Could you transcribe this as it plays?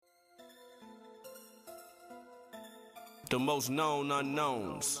The most known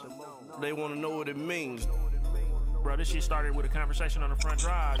unknowns. They want to know what it means. Bro, this shit started with a conversation on the front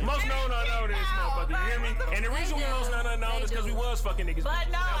drive. Most known unknown is motherfucker, you hear me? And the reason we most known unknown is because we was fucking niggas. But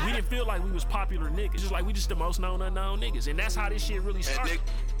no. We didn't feel like we was popular niggas. Just like we just the most known unknown niggas. And that's how this shit really started.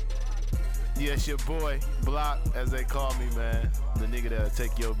 Yes, your boy, Block, as they call me, man. The nigga that'll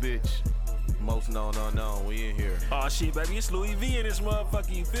take your bitch. Most known unknown, we in here. Oh shit, baby, it's Louis V in this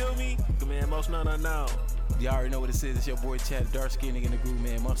motherfucker, you feel me? Man, most known unknown. Y'all already know what it is. It's your boy Chad, dark skin nigga in the group,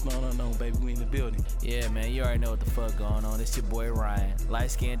 man. Most known unknown, baby. We in the building. Yeah, man, you already know what the fuck going on. It's your boy Ryan.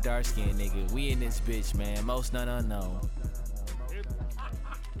 Light skin, dark skin nigga. We in this bitch, man. Most known unknown.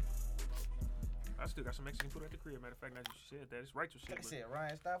 I still got some Mexican food at the crib. Matter of fact, now that you said that, it's Rachel shit. I said,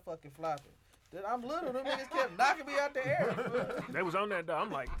 Ryan, stop fucking flopping. Dude, I'm little. Them niggas kept knocking me out the air. They was on that though.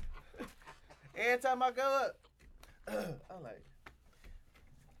 I'm like, Every time I go up, I'm like,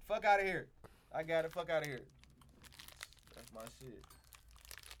 fuck out of here. I got it. Fuck out of here. That's my shit.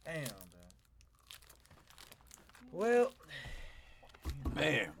 Damn, man. Well,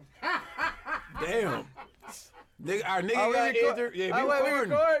 Man. Damn. Nigga, our nigga oh, got we injured. Yeah, we recording.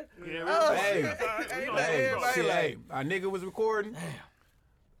 record? yeah, Oh, Hey. shit. Hey, Everybody shit, like- hey, our nigga was recording.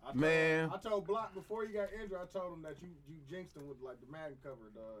 Man. I told Block before he got injured, I told him that you jinxed him with like the Madden cover,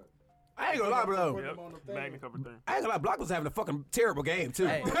 dog. I ain't gonna lie, bro. Put Yep. him on the thing. Magna cover thing. I ain't gonna lie, Block was having a fucking terrible game, too.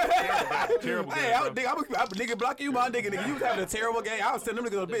 Hey, Terrible Hey, game, bro. I'm nigga Block you, my nigga. You was having a terrible game. I was telling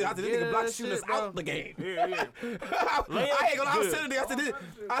them niggas, bitch, I said, this nigga Block that shooting us shit, bro. out the game. Yeah, yeah. I ain't gonna lie, I was telling the nigga,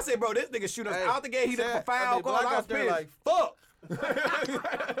 I said, bro, this nigga shooting us Hey, out the game. He done Chad, for foul call. Block I was out there pissed. like,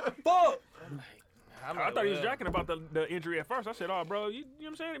 fuck. I thought he was jacking about the injury at first. I said, "Oh, bro, you know what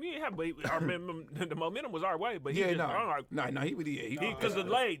I'm saying? If you ain't have, but the momentum was our way, but he Yeah, just, I'm like, no, he because the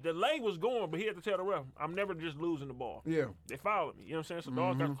leg was going, but he had to tell the ref, I'm never just losing the ball. Yeah. They fouled me. You know what I'm saying? So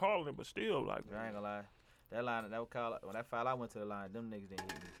dogs got calling it, but still, like, I ain't gonna lie. That line, that call, when that foul, I went to the line. Them niggas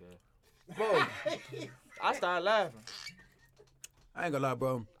didn't hit me, cuz. Bro, I started laughing. I ain't gonna lie,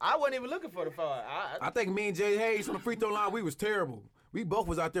 bro. I wasn't even looking for the foul. I think me and Jay Hayes on the free throw line, we was terrible. We both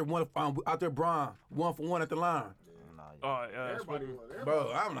was out there Brian, 1 for 1 at the line. Everybody was.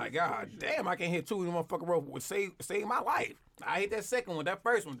 Bro, I'm like, God damn, I can't hit two in the motherfucking row would save my life. I hit that second one, that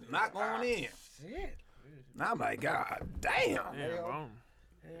first one, not going in. Shit. And I'm like, God damn. yeah, bro.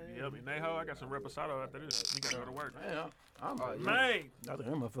 Yeah, but Neho, I got some reposado after this. You gotta go to work. Yeah, I'm like, Man, Other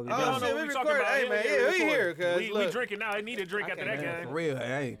him motherfucker. Oh, don't shit, know we what we talking recording. about. Hey, man, yeah, we here, cuz. we look. drinking now. I need a drink after that can't, game. For real,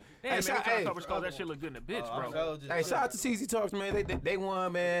 hey. Damn, man, shout, hey, that shit look good in the bitch, I'm bro. so just- hey, shout out to CZ Talks, man. They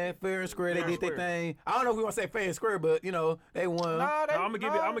won, man. Fair and square. Fair They and did their square. thing. I don't know if we want to say fair and square, but you know they won. Nah, they- No, I'm gonna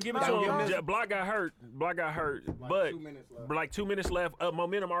give it no, to no. him. Block got hurt, but 2 minutes left. like 2 minutes left.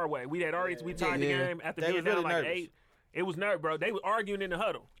 Momentum our way. We had already we tied the Yeah. game after They being was down really like nervous. 8. It was nerve, bro. They were arguing in the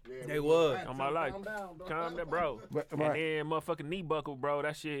huddle. Yeah, They was. On my life, Calm down, bro. calm down, bro. But- And then motherfucking knee buckle, bro.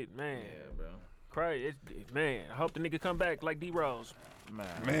 That shit, man. Yeah, bro. Crazy, man. I hope the nigga come back like D Rose.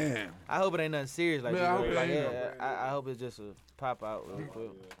 Man, I hope it ain't nothing serious like Man, I that. hope it Like, ain't. I hope it's just a pop out real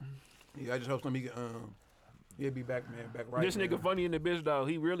quick. yeah, I just hope somebody he'll be back, man. Back right. This man. nigga funny in the bitch though.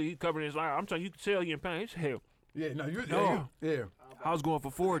 He covering his line. I'm telling you, you can tell he in pain. It's hell. Yeah, no, you. No. Yeah. I was going for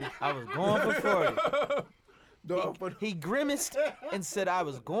 40. I was going for 40. Dog, but He grimaced and said I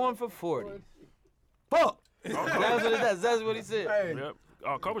was going for 40. Fuck! That's what he said. hey,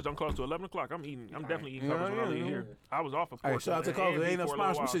 Yep. Covers done close to 11 o'clock. I'm definitely eating covers when I leave here. I was off of hey, course. shout out to Cobra. They ain't no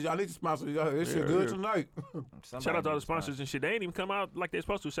sponsor. Shit, y'all need to sponsor. Y'all, this shit good tonight. Shout out to all the sponsors and shit. They ain't even come out like they're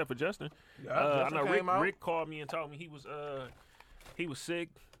supposed to, except for Justin. Yeah, I Justin know came out. Rick called me and told me he was sick.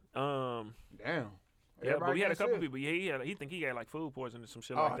 Damn. Yeah, but we had a couple people. people. Yeah, he think he had like food poisoning or some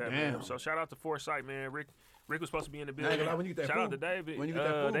shit Oh, like that. damn. Man. So shout out to Foresight, man. Rick was supposed to be in the I ain't building. gonna lie, when you get that Shout food, out to David. When you get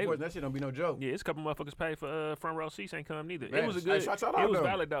that food David- poison, that shit don't be no joke. Yeah, it's a couple motherfuckers paid for front row seats ain't come neither. Man, It was a hey, good. shout out It was though.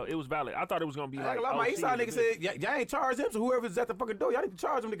 valid though. It was valid. I thought it was gonna be I like. ain't gonna lie, my OC Eastside and nigga shit. said, y'all ain't charge him, so whoever's at the fucking door, y'all need to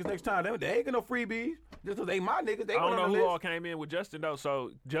charge them niggas next time. They ain't get no freebies. Just because they my niggas, they I don't went know on the who all list. came in with Justin though.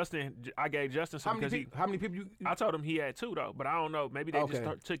 So Justin, I gave Justin some because How many people you... I told him he had 2 though, but I don't know. Maybe they Okay.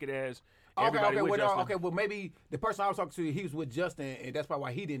 just took it as Okay, everybody with Justin. well, maybe the person I was talking to, he was with Justin, and that's probably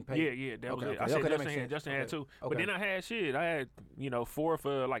why he didn't pay. Yeah, that was Okay, it. I okay, said okay, that Justin makes had sense. Justin had Okay, 2, but okay. then I had shit. I had 4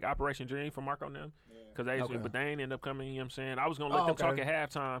 for like Operation Dream for Marco and them, because Okay. but they ain't end up coming. You know what I'm saying? I was gonna let them okay. talk at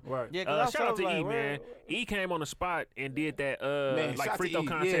halftime. Right. Yeah, 'cause I shout out was to like, E, man. E came on the spot and did that Man, like shout free to throw E.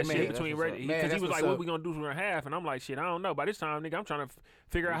 contest Yeah, man, shit that's between what's up. because Man, he that's was like, what's "What up. we gonna do for a half?" And I'm like, "Shit, I don't know." By this time, nigga, I'm trying to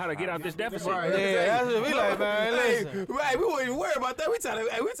figure out how to get out this deficit. Right. Yeah, that's what we like, man. Listen. Right, we wouldn't even worry about that. We trying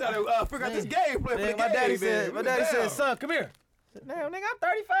to figure out this game plan for the Man, my game, daddy man. said, Damn. son, come here. I said, damn, nigga, I'm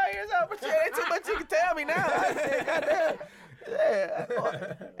 35 years old, but shit, ain't too much you can tell me now. I said, goddamn.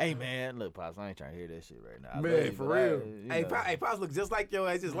 Yeah. Hey man, look, Pops, I ain't trying to hear that shit right now. I love Man, you, for but real. I, Hey, Pops look just like your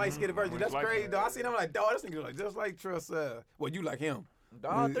ass, just light skinned version. That's like crazy, that. though. I seen him like, dog, this nigga look just like Trust. Well, you like him.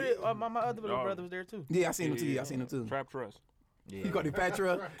 all three. My other little Dog. brother was there too. Yeah, I seen him too. I seen him too. Trap Trust. Yeah. You got the Fat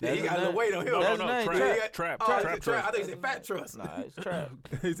Trust? Yeah, he That's got a little his weight on him. No, That's no, his no. name, Trap. Trap. Oh, Trap he said Trust. I think he said Fat Trust. Nah, it's Trap.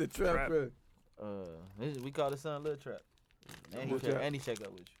 He said Trap Trap. Trust. We call his son Lil Trap. Lil Trap. And he check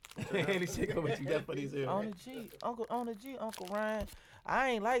up with you. And he shake over you. That's funny as hell. On the G, Uncle Ryan. I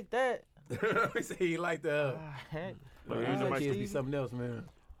ain't like that. He said he like the. Look, Alright, here's These my kids be Stevie. something else, man.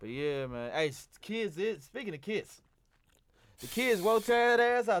 But yeah, man. Hey, kids. Speaking of kids, the kids woke their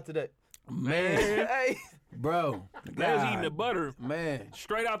ass out today. Man, Hey, bro. They was eating the butter Man.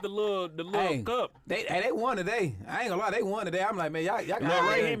 straight out the little Hey, cup. They won today. I ain't gonna lie, they won today. I'm like, man, y'all Lil got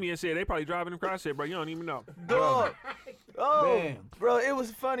Ray hit me and said they probably driving him crazy. I said, bro, you don't even know. dog. Oh, Man. bro, it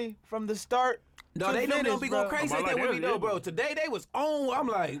was funny from the start. No, to they know they finish, don't be going bro. crazy Oh, like my that with me God, though, yeah. bro. Today they was on. I'm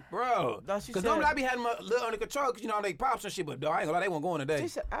like, bro. No, she Because said- normally I be having my little under control because, you know, they pops and shit, but dog, I ain't gonna lie, they weren't going today. She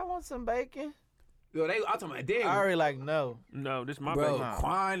said, "I want some bacon." Yo, I'm talking about damn. I already like no. No, this my Bro, baby.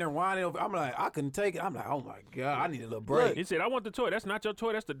 crying and whining over. I'm like, I couldn't take it. I'm like, oh my God, I need a little break. He said, I want the toy. That's not your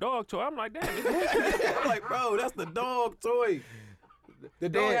toy. That's the dog toy. I'm like, damn. I'm like, bro, that's the dog toy. The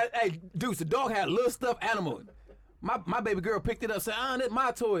dog had, hey, Deuce, the dog had a little stuffed animal. My baby girl picked it up, said, that's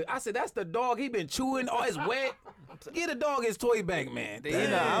my toy. I said, that's the dog. He been chewing, all his wet. Get the dog his toy back, man. You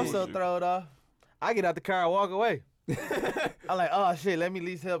know, I'm so thrown off. I get out the car and walk away. I'm like, oh shit, let me at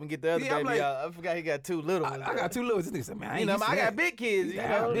least help and get the other Yeah, I'm baby like- out. I forgot he got two little ones. I got two little. This nigga said, man, I You ain't know, used to I got that. big kids. You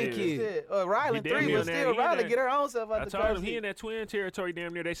Yeah, know, big kids. Shit. Riley He damn 3, near but in there. still, He Riley in get her own self out I the told car him he seat. in that twin territory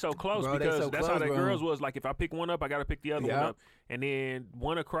damn near. They so close Bro, they because so that's close, how the bro. girls was. Like, if I pick one up, I got to pick the other one Yeah. up. And then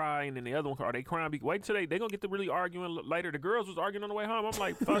one will cry and then the other one cry. Are they crying? Wait till they going to get to really arguing later. The girls was arguing on the way home. I'm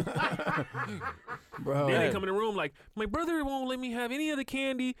like, fuck. Bro. Then they come in the room like, my brother won't let me have any of the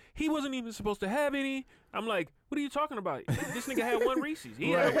candy. He wasn't even supposed to have any. I'm like, what are you talking about? This nigga had one Reese's.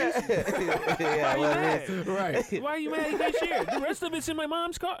 He had a Reese's. Yeah, Why you well, mad? Right. Why you mad he can't share? The rest of it's in my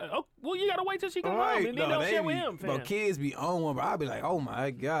mom's car. Oh, well, you got to wait till she come home and then don't share with him, Bro, fam. kids be on one, bro. I be like, oh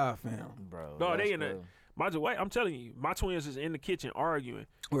my God, fam. bro. No, that's they in the. cool. I'm telling you, my twins is in the kitchen arguing.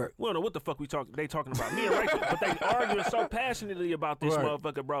 Right. We don't know what the fuck they talking about. Me and Rachel, but they arguing so passionately about this Right.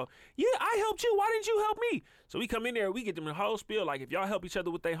 motherfucker, bro. Yeah, I helped you. Why didn't you help me? So we come in there, we get them the whole spiel. Like, if y'all help each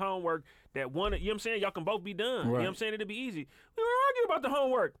other with their homework, that one, you know what I'm saying? Y'all can both be done. You know Right. what I'm saying? It'll be easy. We were arguing about the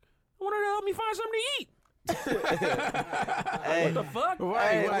homework. I wanted to help me find something to eat. Hey, What the fuck?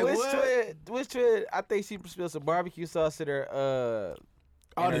 Right. hey, like, what? which twin? I think she spilled some barbecue sauce in her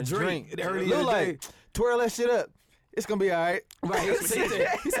Oh, in the her drink. Earlier Look today. like, twirl that shit up. It's gonna be all right. Right, he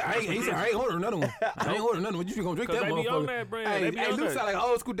said, I ain't ordering another one. I ain't ordering another one. You just gonna drink 'Cause that they be motherfucker. on that brand. Hey, They be on Luke that. sound like an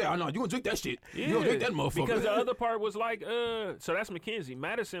old school dad. Oh, no, you gonna drink that shit. You gonna drink that motherfucker. Because the other part was like, so that's Mackenzie.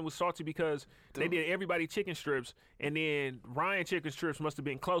 Madison was salty because they did everybody chicken strips, and then Ryan chicken strips must have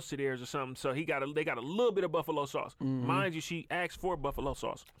been close to theirs or something. So they got a little bit of buffalo sauce. Mind you, she asked for buffalo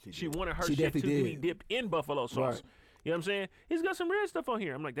sauce. She wanted her She shit to definitely be did. dipped in buffalo sauce. Right. You know what I'm saying? He's got some red stuff on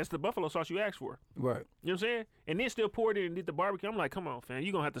here. I'm like, that's the buffalo sauce you asked for. Right. You know what I'm saying? And then still poured it and did the barbecue. I'm like, come on, fam.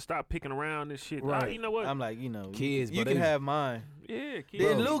 You going to have to stop picking around this shit. Right. You know what? I'm like, you know, Kids, you but can they- have mine. yeah, kid.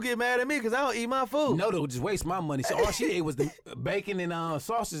 Then Lou get mad at me because I don't eat my food. No, they'll just waste my money. So all she ate was the bacon and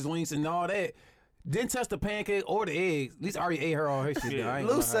sausage links and all that. Didn't touch the pancake or the eggs. At least I already ate her all her shit. Yeah. though. I ain't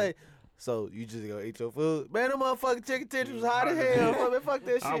Lou gonna say, so you just gonna eat your food? Man, them motherfucking chicken tenders was hot as hell. Man, fuck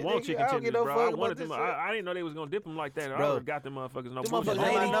that shit. I want nigga. chicken I don't tenders, get no bro. fuck I about wanted this them. shit. I didn't know they was gonna dip them like that. I Bro. already got them motherfuckers. No Them bullshit. motherfuckers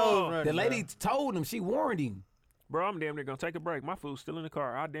ain't Oh, nose The running, lady told him. She warned him. Bro, I'm damn near gonna take a break. My food's still in the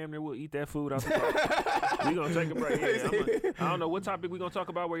car. I damn near will eat that food out the car. We gonna take a break. Yeah, I don't know what topic we gonna talk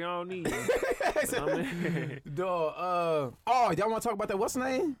about where y'all don't need. Dog. Oh, y'all want to talk about that? What's the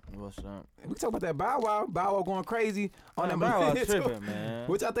name? What's up? We talk about that Bow Wow. Bow Wow going crazy on that Bow Wow movie. tripping, man.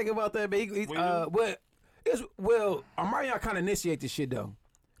 What y'all think about that? Omarion kind of initiated this shit though.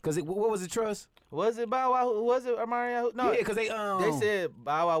 Cause what was it? Trust? Was it Bow Wow? Was it Mario? No, Yeah, cause they they said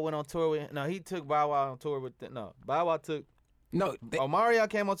Bow Wow went on tour with. No, he took Bow Wow on tour with. No, Bow Wow took. no. Omarion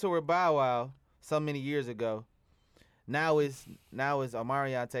came on tour with Bow Wow so many years ago. Now is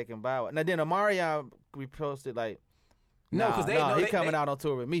Omarion taking Bow Wow. Now then Omarion reposted like. No, nah, cause he coming out on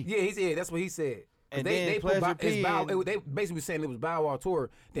tour with me. Yeah, yeah, that's what he said. 'Cause And they then put Pleasure Bow, it's P Bow, and- they basically was saying it was Bow Wow tour.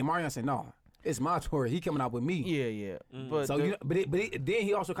 Then Marion said, "No, it's my tour. He coming out with me." Yeah. But So then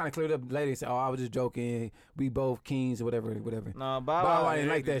he also kind of cleared up later and said, "Oh, I was just joking. We both kings or whatever." no, Bow Bow Wow Wow didn't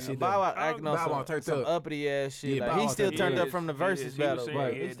like that shit. Bow Wow though. acting on Bow Wow turned some up. uppity ass shit. Yeah, like, Bow he Wow still turned turned up. up from the versus he was battle. saying,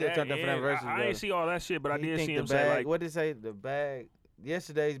 Right. yeah, He still turned up from that versus I battle. ain't see all that shit, but I He did think see the him bag, say like, what they say, the bag,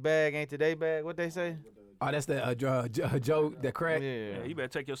 yesterday's bag ain't today bag. What they say? Oh, that's the Joe that crack. Yeah, you better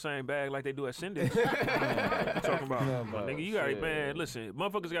take your same bag like they do at Cindy's. What you talking about? Nigga, you gotta, man, listen,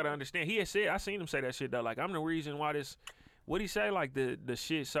 motherfuckers gotta understand. He had said, I seen him say that shit though. Like, I'm the reason why this, what'd he say? Like, the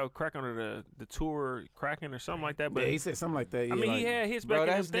shit so crack under the tour cracking or something like that. But Yeah, he said something like that. Yeah, I mean, like, he had his Bro, back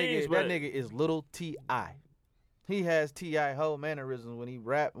in that his things, but nigga is little T.I. He has T.I. whole mannerisms when he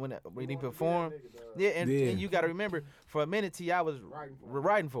rap, when he perform. Yeah, and you got to remember, for a minute, T.I. was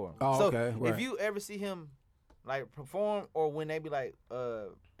writing for him. Oh, so okay, right. if you ever see him like perform, or when they be like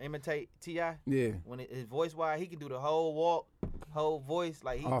imitate T.I., yeah. when his voice wise, he can do the whole walk, whole voice.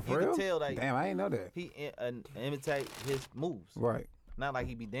 Like he, Oh, you for real? can tell, like Damn, I ain't know that. he imitate his moves. Right, Not like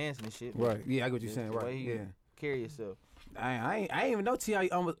he be dancing and shit. right. Yeah, I get what you're Just saying. the way Right, he yeah. carry yourself. I ain't even know T.I.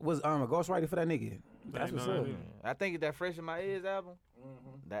 was a ghostwriter for that nigga. That's what's up. I think that Fresh in My Ears album.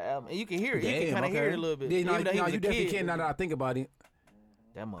 That album, and you can hear it. You Damn, can kind of okay. hear it a little bit. Yeah, no, Even though he was you a definitely kid, can now that I think about it.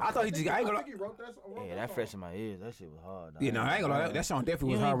 That I thought he just. I ain't I gonna. think he wrote that. Wrote Yeah, that Fresh in My Ears, that shit was hard. Yeah, no, I ain't gonna lie. That song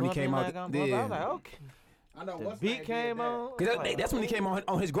definitely was hard when he came out. I was Yeah. like, okay. I know The what's beat came on. That's when he came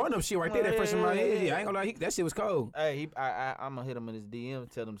on his grown up shit right there. That Fresh in My Ears. Yeah, I ain't gonna lie. That shit was cold. Hey, I'm gonna hit him in his DM,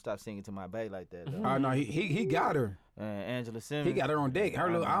 tell him to stop singing to my bae like that. Though. Oh no, he got her. Angela Simmons. He got her on deck. Her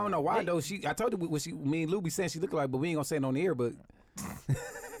little, I don't know why though. I told you what me and Lou be saying she look like, but we ain't gonna say it on the air. But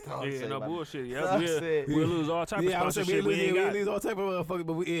yeah, no bullshit. Yeah, Dog said- we'll lose all type of yeah, I was saying sponsorship. We ain't got. lose all type of motherfuckers,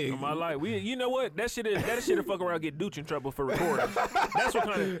 but we yeah. My life, you know what? That shit fuck around, get Dooch in trouble for recording. That's what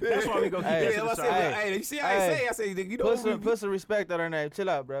kind of. That's why we go keep that Yeah, to I the said, side. hey, you see how I say, you know, Put some respect on her name. Chill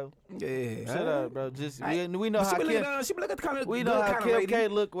out, bro. yeah, Chill out, bro. Just we know how She be Kim. looking kind of. We know how Kim K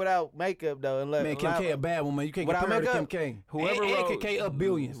look without makeup though. And Man, Kim K a bad woman. You can't Without compare her to Kim makeup? K. Whoever and wrote Kim K up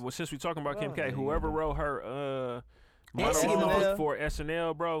billions. Well, since we talking about Kim K, whoever wrote her And she monologue SNL. for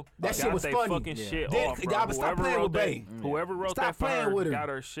SNL, bro, That shit got was they funny. fucking shit That- off, bro. y'all stop playing with Bae. Whoever wrote Stop that for playing her with her. got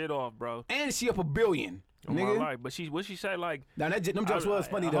her shit off, bro. And she up $1 billion. On my Nigga. life. But what she said, like, Now them jokes was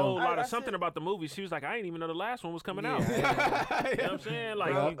funny a though. whole lot of That's something it. about the movie. She was like, I didn't even know the last one was coming out. You know what I'm saying?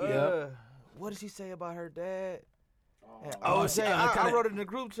 Like, What did she say about her dad? Oh, I wrote it in the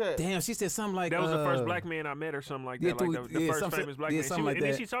group chat. Damn, she said something like that was the first black man I met or something like that. yeah, Like the yeah, first some- famous black yeah, man. something like And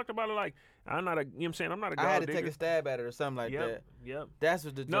then that. she talked about it like, I'm not a, you know what I'm saying? I'm not a gold I had to digger. take a stab at it or something like that. Yep. That's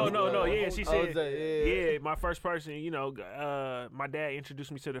what the No, joke no, was. no. Yeah, she said, yeah. my first person, you know, my dad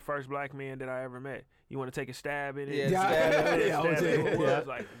introduced me to the first black man that I ever met. You want to take a stab in it? Yeah, Yeah, stab it. yeah, I was Stab in it. yeah. I was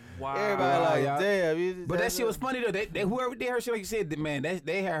like, wow. Everybody like, yeah. damn. you- But that that's shit was funny though. They whoever did her shit, like you said, man,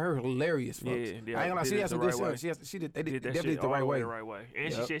 they had her hilarious. Folks. Yeah, I ain't gonna lie, did she it had some the good right way. stuff. She did. They Did that definitely shit did the right way. the right way.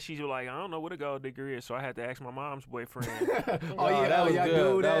 And she Yep. said, she's like, I don't know what a gold digger is, so I had to ask my mom's boyfriend. Oh yeah, that was y'all good.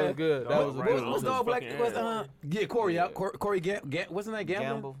 do That was good. That was Right. good. What's the Those old black? fucking What's ass. yeah, Corey? Yeah, Corey. What's his name?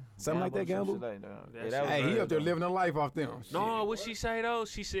 Gamble. Something like that. Gamble. Some shit like that. That Yeah, that was Hey, he good, up there though. living a life off them. No, what she say though?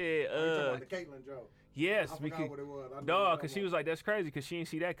 She said, the Caitlyn joke. yes, I because forgot what it was. I know dog, what because it she was like, that's crazy, because she didn't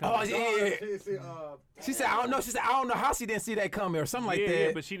see that Oh coming. yeah. She said, I don't know. She said, I don't know how she didn't see that coming or something like yeah, that.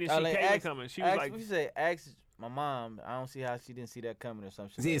 yeah, but she didn't see Caitlyn coming. She was like, she said, ask my mom. I don't see how she didn't see that coming or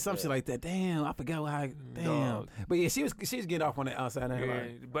something. Yeah, some shit like that. Damn, I forgot how. Damn. Dog. But yeah, she was getting off on the outside. yeah,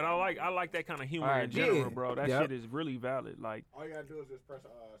 Like, but I like that kind of humor Alright, in general, yeah. bro. That Yep. shit is really valid. Like, All you gotta do is just press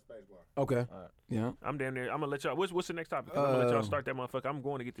space bar. okay. Yeah. I'm damn near. I'm gonna let y'all. What's the next topic? 'Cause I'm gonna let y'all start that motherfucker. I'm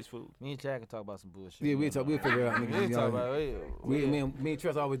going to get this food. Me and Chad can talk about some bullshit. Yeah, we'll figure it out. Nigga. We'll talk about Me and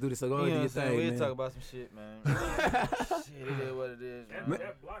Tress always do this. So go ahead and do your thing, We'll man. talk about some shit, man. Shit, it is what it is, man.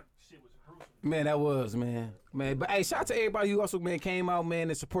 That block shit was gruesome. Man, that was, man. But hey, shout out to everybody who also, man, came out, man,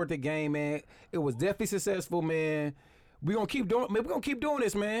 and support the game, man. It was definitely successful, man. We're gonna keep doing, man. We're gonna keep doing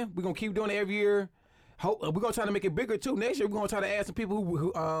this, man. We're gonna keep doing it every year. We're gonna try to make it bigger too. Next year, we're gonna try to add some people who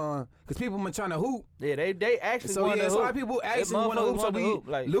because people been trying to hoop. Yeah, they actually So want yeah, to so a lot hoop. of people They actually want to motherfuckers hoop. So wanna we, hoop,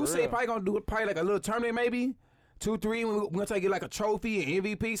 like, Lou for said real. probably gonna do probably like a little tournament, maybe 2, 3. We're gonna try to get like a trophy and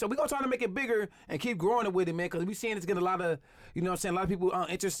MVP. So we're gonna try to make it bigger and keep growing it with it, man. Because we seeing it's getting a lot of, you know what I'm saying, a lot of people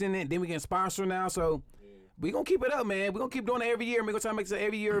interested in it. Then we getting sponsor now, so we gonna keep it up, man. We gonna keep doing it every year. And we gonna try to make it an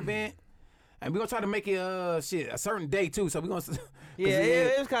every year event. And we're gonna try to make it a certain day too. So we're gonna Yeah,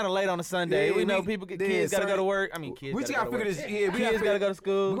 it was kind of late on a Sunday. Yeah, we know we- kids yeah, gotta go to son, work. I mean, kids. we just gotta gotta go figure to work. this. Yeah, we Kids gotta go to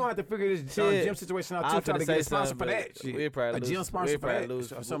school. We're gonna have to figure this Shit. gym situation out I too. was Try to finna get a say sponsor something, for that but shit. we'd probably a lose- gym sponsor we'd for probably that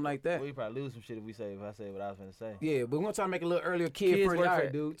lose or something like that. We probably lose some shit if I say what I was gonna say. Yeah, but we're gonna try to make it a little earlier. Kid Kids friendly. work All for-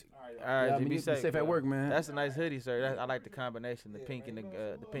 right, dude. All right, Yeah, I G, mean, be you safe. safe at work, man. That's a nice hoodie, sir. I like the combination, the pink and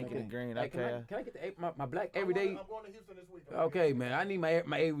the pink and the green. Hey, Okay. can I get my black everyday? I'm going to Houston this week. Okay, man. I need my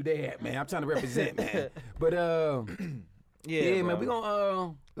everyday hat, man. I'm trying to represent, man. But yeah, man. bro. We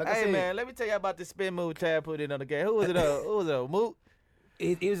gonna like I Hey said, man, let me tell you about this spin move Chad put in on the game. Who was it? Who was it? Moot?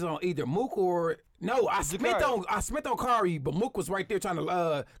 it is on either Mook or No, I spent on Kari, but Mook was right there trying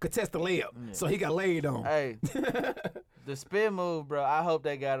to contest the layup, so he got laid on. Hey, the spin move, bro. I hope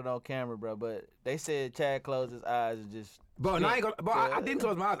they got it on camera, bro. But they said Chad closed his eyes and just. But I ain't gonna. But I didn't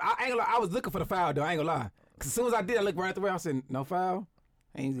close my eyes. I ain't gonna lie. I was looking for the foul though. I ain't gonna lie. Cause as soon as I did, I looked right at the way. I said, "No foul."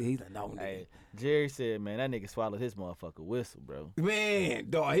 And he's like, "No." Hey, Jerry said, "Man, that nigga swallowed his motherfucking whistle, bro." Man,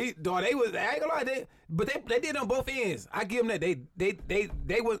 dog, they was. I ain't gonna lie, they did on both ends. I give them that.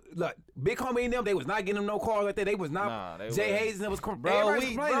 They was look, big homie and them. They was not getting them no calls like that. They was not. Nah, Jay Hayes and it was bro.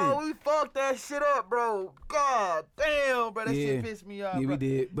 We fucked that shit up, bro. God damn, bro. That shit pissed me off. Yeah, bro. we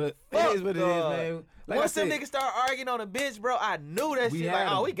did, but Fuck, it is what it is, man. Like once them niggas start arguing on the bench, bro, I knew that shit. Like,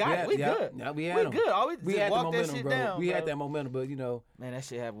 oh, we got it. We good. Yeah, we had them. Good. All we had walk the momentum, that shit bro. down. We had that momentum, but you know, man, that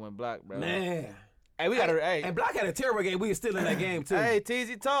shit happened with Block, bro. Man, hey, we gotta. Hey, and Block had a terrible game. We were still in that game too. Hey,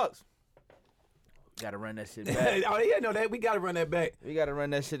 TZ Talks. Gotta run that shit back. Oh, yeah, know that. We gotta run that back. We gotta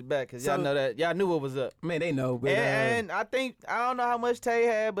run that shit back because y'all know that. Y'all knew what was up. Man, they know. But, and I think I don't know how much Tay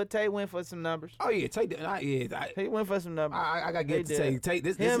had, but Tay went for some numbers. Oh yeah, Tay. He went for some numbers. I gotta get to Tay. Tay.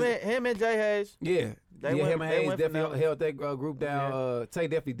 Him and Jay Hayes. Yeah. Him and Hayes definitely held that group down. Yeah. Tay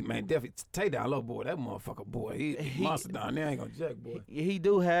definitely Tay down low, boy. That motherfucker, boy. He monster down there. Ain't gonna jack, boy. He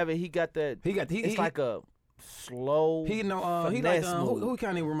do have it. He got that. It's like a slow. He like who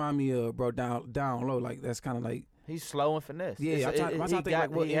kind of remind me of, bro, down low, like that's kind of like he's slow and finesse. Yeah,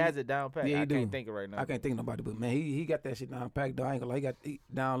 he has it down pat. Yeah, I can't think it right now. I can't think of nobody, but man, he got that shit down pat. Though I ain't gonna lie, he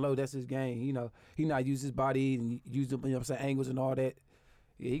down low. That's his game. You know, he not use his body and use the, you know what I'm saying, angles and all that.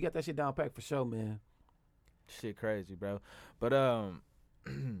 Yeah, he got that shit down pat for sure, man. Shit crazy, bro. But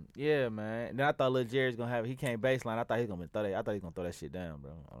yeah, man. And then I thought Lil Jerry's gonna have it. He came baseline. I thought he was gonna throw that. I thought he was gonna throw that shit down,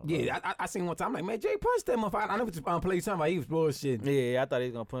 bro. Yeah, I seen one time. I'm like, man, Jay punched that motherfucker. I never just played something like he was bullshitting. Yeah, I thought he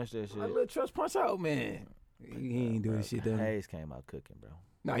was gonna punch that shit. A little trust punch out, man. He ain't doing shit though. Hayes came out cooking, bro.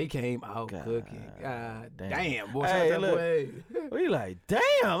 No, he came out cooking. God damn, boy. Hey, look. Boy. We like, damn.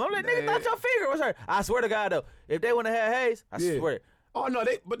 I'm like, nigga, thought your finger was hurt. I swear to God, though, if they wouldn't have had Hayes, I swear. Oh no,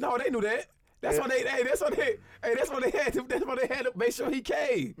 they knew that. That's why they had to make sure he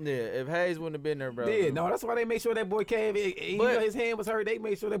caved. Yeah, if Hayes wouldn't have been there, bro. Yeah, no, that's why they made sure that boy caved. Even though his hand was hurt, they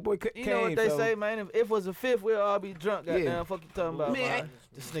made sure that boy caved. You know what they say, man? If it was a fifth, we'll all be drunk. Goddamn, fuck you talking about, man.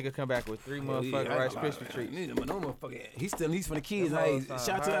 This nigga come back with 3 motherfucking Rice Krispie treats. He's still for the kids. Hey,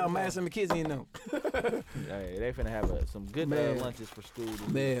 shout out to Madison McKinsey, you know. Hey, they finna have some good lunches for school.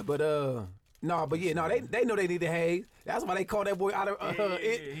 Man, but they know they need the Hayes. That's why they called that boy out of.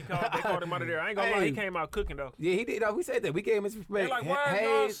 They called him out of there. I ain't gonna lie, he came out cooking though. Yeah, he did. We said that. We gave him his respect. They're like, why are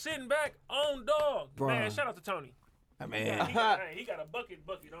y'all sitting back on dog? Bro. Man, shout out to Tony. Man, he got a bucket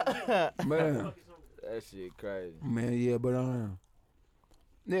on him. Man, that shit crazy. Man, yeah, but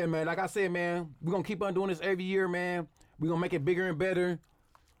yeah, man. Like I said, man, we gonna keep on doing this every year, man. We gonna make it bigger and better.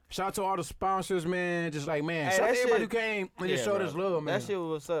 Shout out to all the sponsors, man. Just like, man, shout out to everybody who came and just showed us love, man. That shit was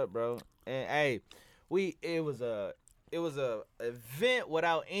what's up, bro. And hey, it was a event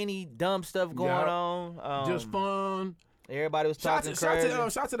without any dumb stuff going on. Just fun. Everybody was talking crazy.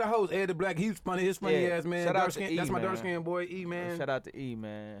 Shout out to the host, Ed the Black. He was funny. His funny ass, man. Shout out to E, that's my man. dark skin boy, E, man. Shout out to E,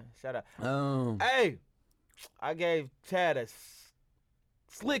 man. Shout out. Hey, I gave Chad a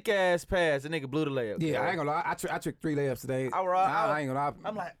slick ass pass. The nigga blew the layup. Yeah, I ain't gonna lie. I took 3 layups today. I ain't gonna lie.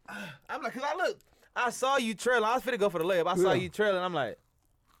 I'm like, cause I saw you trailing. I was finna go for the layup. I saw you trailing. I'm like,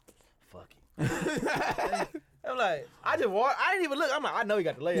 fuck it. I'm like, I just walked. I didn't even look. I'm like, I know he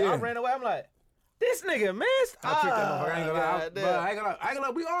got the layup. Yeah. I ran away. I'm like, this nigga missed. I tricked that motherfucker. I ain't gonna lie.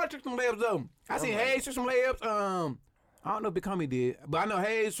 We all tricked some layups though. I seen Hayes trick some layups. I don't know if Big Homie did, but I know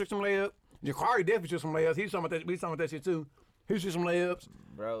Hayes tricked some layups. Jakari definitely tricked some layups. He's talking about that. We talking about that shit too. He tricked some layups.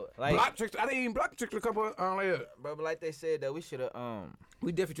 Bro, like block tricks. I didn't even block tricks a couple layups. Bro, but like they said that we should have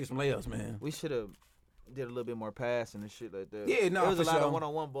we definitely tricked some layups, man. We should have did a little bit more passing and shit like that. Yeah, no, it was for a lot sure. of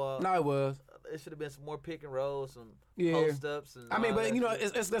one-on-one ball. No, it was. It should have been some more pick and rolls, some Yeah. post ups. And I mean, all but that you know,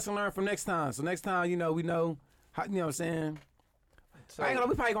 shit. it's lesson learned from next time. So next time, you know, we know how. You know what I'm saying? So, I ain't gonna.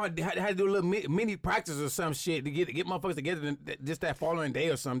 We probably gonna have to do a little mini practice or some shit to get motherfuckers together just that following day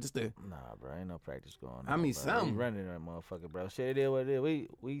or something. Just to. Nah, bro, ain't no practice going on. I mean, bro. something. We running that motherfucker, bro. Shit, it is what it is.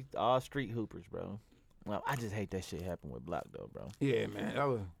 We all street hoopers, bro. Well, I just hate that shit happen with Block though, bro. Yeah, man. That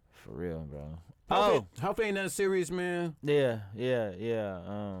was for real, bro. Hopefully ain't nothing serious, man. Yeah.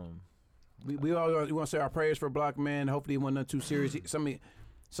 We want to say our prayers for Block, man. Hopefully it wasn't nothing too serious. Something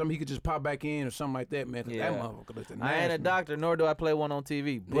he could just pop back in or something like that, man. Yeah. That motherfucker looked nasty. I ain't a doctor, nor do I play one on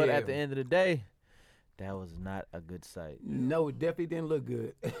TV. But Yeah. at the end of the day, that was not a good sight. No, it definitely didn't look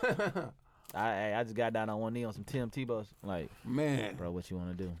good. I just got down on one knee on some Tim Tebow's. Like, man, bro, what you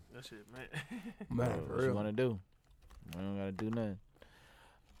want to do? That shit, man. Man, Bro, for what real. you want to do? I don't got to do nothing.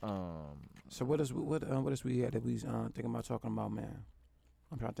 So what else we had that we thinking about talking about, man?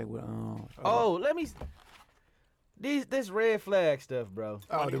 I'm trying to think what Oh, let me. This red flag stuff, bro.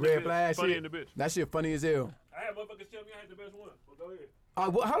 the red flag Funny shit. in the bitch. That shit funny as hell. I had motherfuckers tell me I had the best one. Well, go ahead. Oh,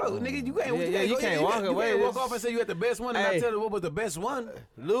 well, hold on, nigga, you can't walk away. You can't walk off and say you had the best one and Hey. not tell her what was the best one.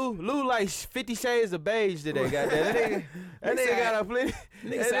 Lou like 50 Shades of Beige today, goddamn. That nigga got a plenty.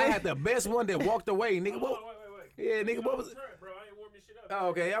 Nigga said I had the best one that walked away, nigga. What? Wait. Yeah, nigga, what was it? Bro, I ain't warming shit up. Oh,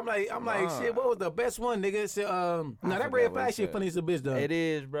 okay, I'm like, shit. What was the best one, nigga? So, now that forgot red what flag it shit said. funny as a bitch, though. It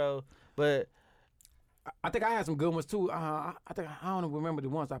is, bro. But I think I had some good ones too. I think I don't even remember the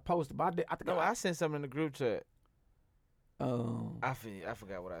ones I posted, but I think no, I sent something in the group chat. I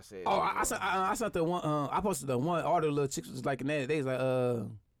forgot what I said. I sent the one. I posted the one. All the little chicks was like in that. They was like,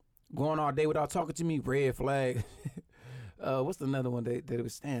 going all day without talking to me. Red flag. What's the another one that it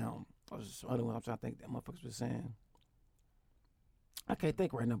was? Damn. What was some other one? I'm trying to think that motherfuckers was saying. I can't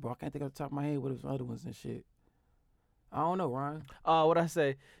think right now, bro. I can't think off the top of my head what was other ones and shit. I don't know, Ryan. What I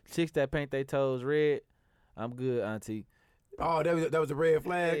say? Chicks that paint their toes red. I'm good, auntie. Oh, that was a red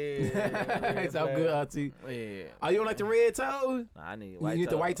flag. Yeah, red So flag. good, auntie. Yeah. Oh, you don't like the red toes? Nah, I need You white get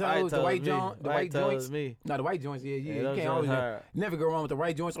the white toes, the white me. joint, the white toes joints? me. No, the white joints. Yeah. Yeah, You those can't joints always hard. never go wrong with the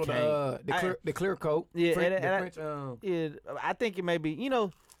white joints or the clear coat. Yeah, French, and I- French. Yeah, I think it may be,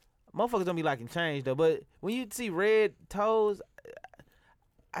 motherfuckers don't be liking change though. But when you see red toes,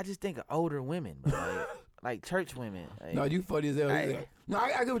 I just think of older women, bro. like church women. Like, No, you funny as hell. I- No,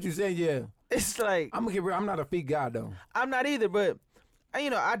 I get what you're saying. Yeah, it's like I'm gonna get real. I'm not a feet guy though. I'm not either, but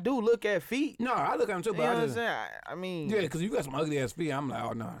I do look at feet. No, I look at them too, You but know I what I'm just saying? I mean, yeah, because you got some ugly ass feet. I'm like,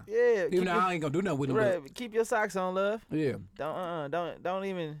 oh nah. yeah. Even though I ain't gonna do nothing with them. right, keep your socks on, love. But, yeah. Don't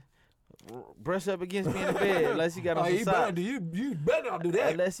even brush up against me in the bed unless you got on Oh, some you socks. better, you better not do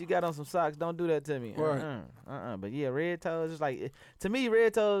that. Unless you got on some socks, don't do that to me. Right. But yeah, red toes is like, to me,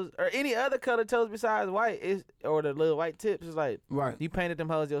 red toes or any other color toes besides white is, or the little white tips is like Right. you painted them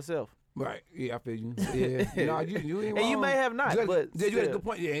hoes yourself. Right. Yeah, I feel you. Yeah. No, you ain't And you wrong. may have not, You got- but yeah, you got a still. good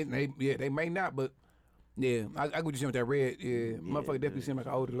point. Yeah, they may not, but yeah, I get what you saying with that red. Yeah, motherfucker definitely seem like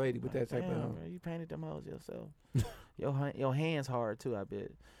an older lady with that type Damn, of. bro, you painted them hoes yourself. your hands hard too, I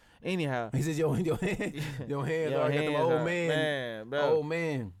bet. Anyhow, He says your hands your are got them hands old are- man, bro. old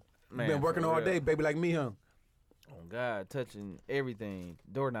man. Man, Been working for all real. day, baby, like me, huh? Oh God, touching everything,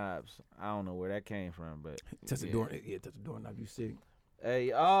 doorknobs. I don't know where that came from, but Touch the yeah. door, yeah, touch the doorknob. You sick? Hey,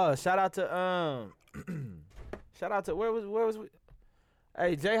 shout out to where was we?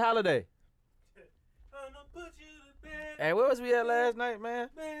 Hey, Jay Holiday. Hey, where was we at last night, man?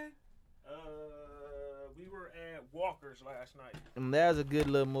 We were at Walker's last night. That was a good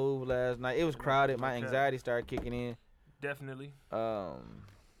little move last night. It was crowded. My anxiety started kicking in. Definitely.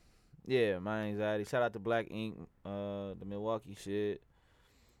 Yeah, my anxiety. Shout out to Black Ink, the Milwaukee shit.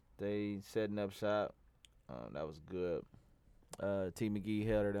 They setting up shop. That was good. T McGee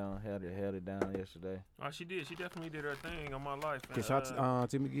held it down yesterday. Oh, she did. She definitely did her thing on my life. Okay, shout out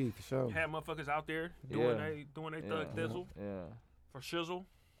to Tim McGee for sure. Had motherfuckers out there doing Yeah. they thug thizzle Yeah. for shizzle.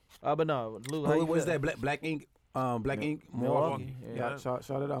 But no, Lou, how Who you was feel? that? Black Ink. Black Ink. Milwaukee. Yeah, Yeah. shout it out,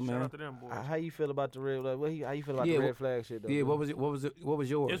 Shout man. out to them boys. How you feel about the red? How you feel about Yeah, the red flag shit though? Yeah, bro? what was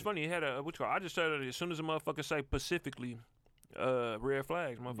yours? It's funny. It had a I just said it as soon as the motherfucker say Pacifically, red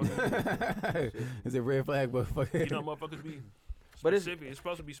flags, motherfucker. It's a red flag, motherfucker. You know, motherfuckers be But it's- specific. It's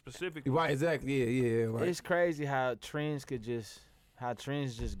supposed to be specific. Right, exactly. Yeah, right. It's crazy how trends just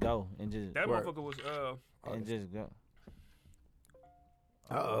go and just That Right. motherfucker was just go.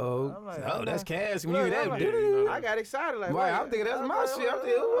 Uh-oh. I'm like, Oh, that's cash. When Look, you hear I'm that, like, dude. I got excited like. Right, wait, I'm thinking that's my shit. I'm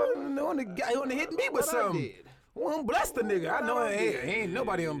thinking, on the guy who hit me with what I something. did? Well, bless the nigga. I know I ain't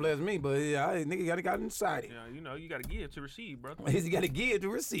nobody gonna bless me, but yeah, nigga gotta got inside it. yeah, you gotta give to receive, brother. He's gotta give to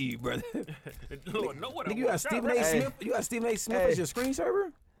receive, brother. Lord, know what I Nigga, you want. got Stephen A. Hey. Smith. You got Stephen A. Smith Hey. as your screen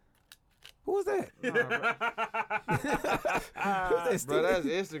server. Who was that? Who's that? Bro, that's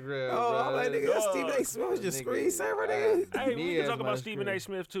Instagram. Oh, I'm like, nigga, that's Dog. Stephen A. Smith as your Nigga, screen server, nigga. Hey, Me we can as talk my about Stephen screen. A.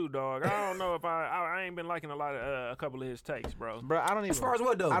 Smith too, dog. I don't know if I ain't been liking a lot of a couple of his takes, bro. Bro, I don't even. As far as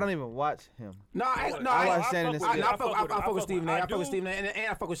what though? I don't even watch him. No, I watch Shannon and fuck with Smith. it. I fuck with Stephen A. I fuck do- with Stephen A. And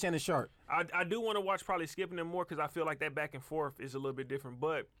I fuck with Shannon Sharp. I do want to watch probably skipping them more because I feel like that back and forth is a little bit different.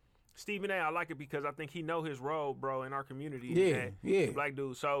 But Stephen A. I like it because I think he know his role, bro, in our community. Yeah, and yeah. the black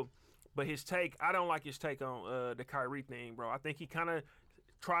dude. So, but his take, I don't like his take on the Kyrie thing, bro. I think he kind of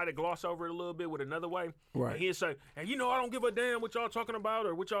tried to gloss over it a little bit with another way. Right. And he'd say, "And you know, I don't give a damn what y'all talking about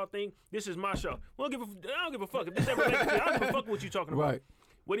or what y'all think. This is my show. I don't give a fuck if this ever makes me. I don't give a fuck what you talking about." Right.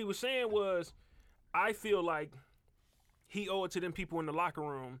 What he was saying was, I feel like he owed it to them people in the locker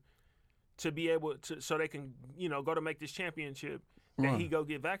room to be able to, so they can, go to make this championship. that he go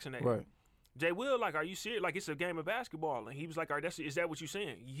get vaccinated. Right. Jay Will, like, are you serious? Like, it's a game of basketball. And he was like, is that what you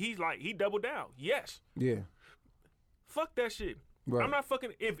saying? He's like, he doubled down. Yes. Yeah. Fuck that shit. Right. I'm not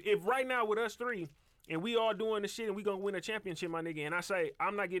fucking, if right now with us three, and we all doing this shit and we gonna win a championship, my nigga, and I say,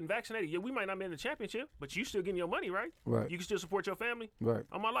 I'm not getting vaccinated. Yeah, we might not be in the championship, but you still getting your money, right? Right. You can still support your family. Right.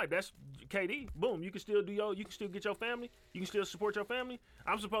 On my life, that's KD. Boom. You can still you can still get your family. You can still support your family.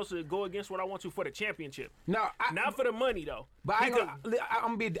 I'm supposed to go against what I want to for the championship. No, Not for the money though. But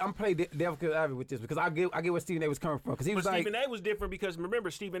I'm playing devil advocate with this because I get where Stephen A was coming from because he was like Stephen A was different because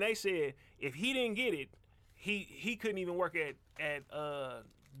remember Stephen A said if he didn't get it, he couldn't even work at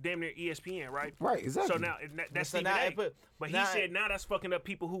damn near ESPN, right? Right, exactly. So now that's So Stephen now A. it put- But he now said now that's fucking up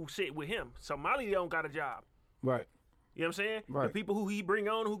people who sit with him. So Molly don't got a job. right. You know what I'm saying? Right. The people who he bring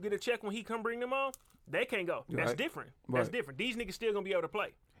on, who get a check when he come bring them on, they can't go. That's Right. different. That's Right. different. These niggas still gonna be able to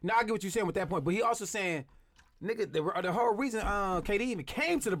play. Now I get what you're saying with that point, but he also saying, nigga, the whole reason KD even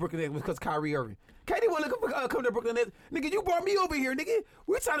came to the Brooklyn Nets was because Kyrie Irving. KD want to come to the Brooklyn Nets, nigga. You brought me over here, nigga.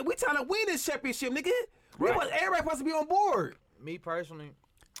 We trying to win this championship, nigga. Everybody supposed to be on board. Me personally,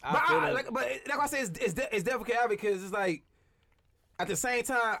 But like I said, it's definitely advocate because it's like at the same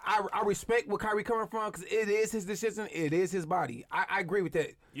time I respect where Kyrie coming from because it is his decision, it is his body. I agree with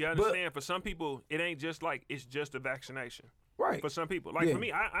that. You understand? For some people, it ain't just like it's just a vaccination. Right. For some people, like Yeah. for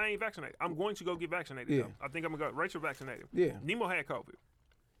me, I ain't vaccinated. I'm going to go get vaccinated. Yeah. Though. I think I'm gonna go. Rachel vaccinated. Yeah. Nemo had COVID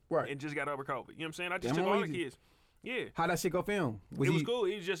Right. and just got over COVID. You know what I'm saying? I just Damn, took all the easy. kids. Yeah. How that shit go for him? It was cool.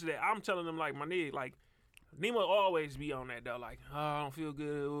 It was just that I'm telling them like my nigga, like Nemo always be on that though. Like, oh, I don't feel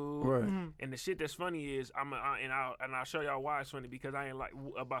good. Ooh. Right. And the shit that's funny is I'll show y'all why it's funny because I ain't like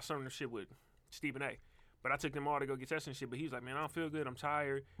about some of the shit with Stephen A. But I took them all to go get tested and shit. But he was like, man, I don't feel good. I'm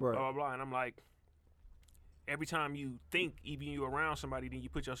tired. Right. Blah blah blah. And I'm like, every time you think, even you around somebody, then you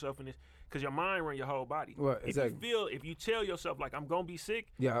put yourself in this because your mind run your whole body. Right, exactly. If you tell yourself like I'm gonna be sick,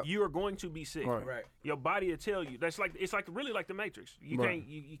 Yeah. you are going to be sick. Right. Right. Your body will tell you. It's like really like the Matrix. You Right.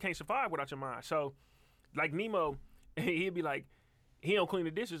 can't survive without your mind. So, like Nemo, he'd be like, he don't clean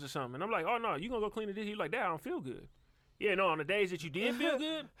the dishes or something, and I'm like, oh no, you gonna go clean the dishes? He's like, Dad, I don't feel good. Yeah, no, on the days that you did feel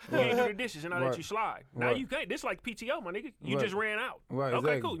good, you ain't do the dishes, and I let Right. you slide. Now Right. you can't. This like PTO, my nigga. You Right. just ran out. Right, Okay,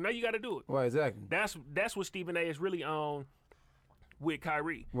 exactly. cool. Now you got to do it. Right, exactly. That's what Stephen A is really on with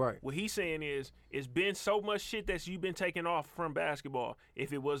Kyrie. Right. What he's saying is, it's been so much shit that you've been taking off from basketball.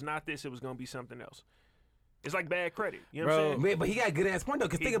 If it was not this, it was gonna be something else. It's like bad credit. You know what I'm saying? Man, but he got a good ass point though.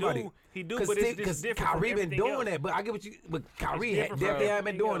 Cause He think about do, it. he do, but it's because different from Kyrie been everything doing else. that. But I get what you. But Kyrie different from definitely haven't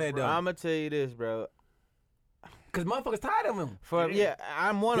been everything doing else, that bro. though. I'm gonna tell you this, bro. Cause motherfuckers tired of him.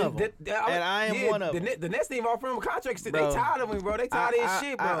 I'm one of them, and I am one of them. The Nets didn't offer him a contract. They Bro. tired of him, bro. They tired of his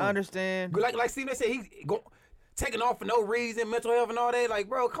shit, bro. I understand. Like Stephen said, he taking off for no reason, mental health and all that. Like,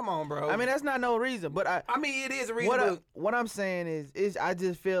 bro, come on, bro. I mean, that's not no reason, but I mean, it is a reason. what I'm saying is I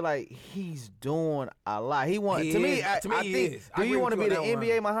just feel like he's doing a lot. He want He to me. is. I To me, he think. is. I Do agree you with want to you be on the that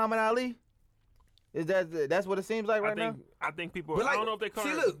NBA one. Muhammad Ali? Is that's what it seems like right now? I think people. But I don't know if they call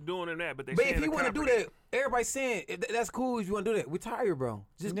look, doing that, but they. But saying if you the want to do conference. that, everybody's saying that's cool. If you want to do that, retire, bro.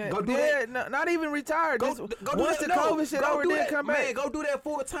 Just go do Yeah, that. no, not even retired. Go Just do once that. the COVID shit go over, do then that. come Man, back. go do that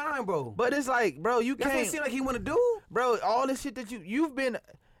full time, bro. But it's like, bro, you That's what it can't, seems like he want to do. bro. All this shit that you've been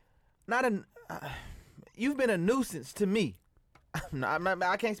not a you've been a nuisance to me.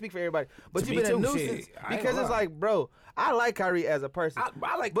 I can't speak for everybody, but To you've me been a too, nuisance shit. I ain't because gonna it's lie. like, bro, I like Kyrie as a person.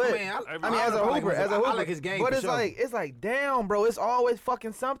 I like, But man. I mean, as a hooper, I like his game. But for it's sure. it's like, damn, bro, it's always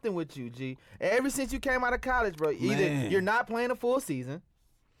fucking something with you, G. And ever since you came out of college, bro, either Man. you're not playing a full season,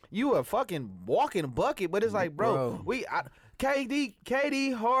 you a fucking walking bucket. But it's like, bro, Bro.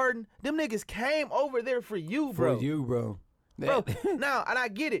 KD, Harden, them niggas came over there for you, bro. for you, bro. Bro, now, and I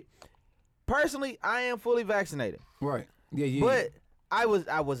get it. Personally, I am fully vaccinated, right? Yeah. but I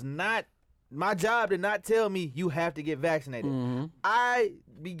was not. My job did not tell me you have to get vaccinated. Mm-hmm. I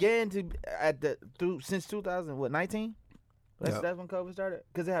began to since 2019. Yep. That's when COVID started.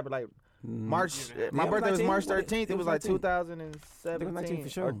 Because it happened like March. Yeah, My it was birthday was 19. March 13th. It was like 19. 2017. 19 for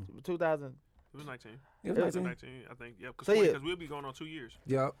sure. Or 2000. It was 19. It was It was 19. 19, I think. Yeah, So, yeah. because we'll be going on 2 years.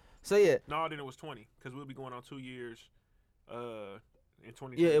 Yep. So yeah, No, then it was 20 because we'll be going on 2 years. In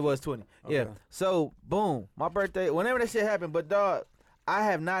 20. yeah, it was 20. Yeah. Okay. So boom, my birthday. Whenever that shit happened, but dog, I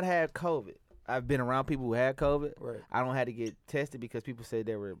have not had COVID. I've been around people who had COVID. Right. I don't have to get tested because people said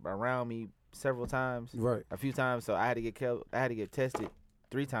they were around me several times, Right. a few times. So I had to get tested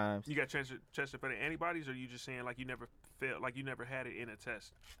 3 times. You got tested for the antibodies, or you just saying like you never felt like you never had it in a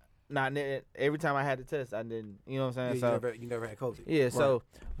test? Not every time I had the test, I didn't. You know what I'm saying? Yeah, you never had COVID. Yeah, Right. so,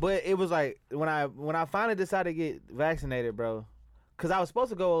 but it was like when I finally decided to get vaccinated, bro, because I was supposed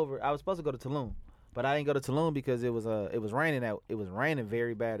to go to Tulum, But I didn't go to Tulum because it was raining it was raining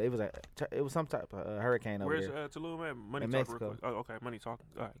very bad. It was some type of hurricane over Where's there. Tulum at? Money In talk Mexico. real quick. Oh, okay. Money talk.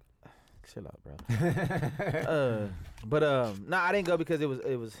 All right. Chill out, bro. No, I didn't go because it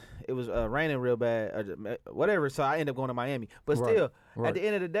was raining real bad, whatever. So I ended up going to Miami. But still, at the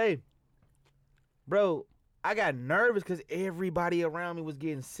end of the day, bro, I got nervous because everybody around me was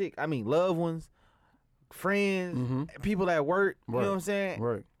getting sick. I mean, loved ones, friends, people at work. You know what I'm saying?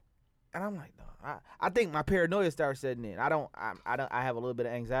 Right. And I'm like, no, I think my paranoia started setting in. I have a little bit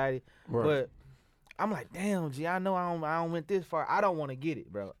of anxiety, but I'm like, damn, G, I know I don't went this far. I don't want to get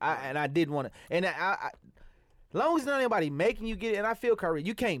it, bro. I didn't want to. And as long as not anybody making you get it, and I feel correct,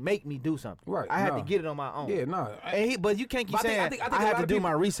 you can't make me do something. Right. I had to get it on my own. Yeah, no. But you can't keep saying I think I have to do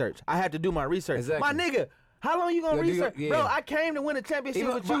my research. I have to do my research. Exactly. My nigga, how long you gonna research? yeah. Bro, I came to win a championship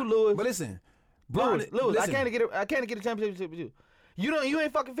with you, But Louis. listen, Louis, listen. I can't get a championship with you. You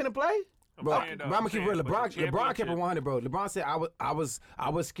ain't fucking finna play? Bro, saying, though, I'm gonna keep it real. but the LeBron kept it championship- 100, bro. LeBron said I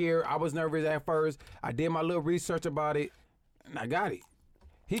was scared. I was nervous at first. I did my little research about it, and I got it.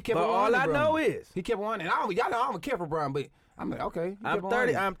 He kept But it 100, all I bro. know is he kept it 100. And y'all know I don't care for Brian, but I'm like, okay. he I'm kept it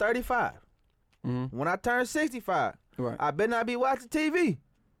 30. 100. I'm 35. When I turn 65, Right. I better not be watching TV.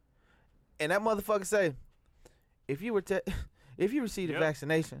 And that motherfucker say, if you received a Yep.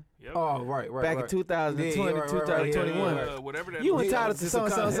 vaccination Yep. Oh, right. back in 2020, right. 2021, Whatever that you is. entitled to just so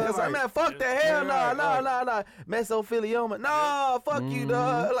and so. a con- Man, fuck that. Hell no. Mesothelioma. No, fuck you,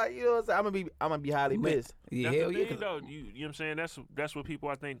 dog. Like, you know what I'm saying? I'm gonna be highly pissed. Yeah, That's hell the yeah. thing, though. You know what I'm saying? That's what people,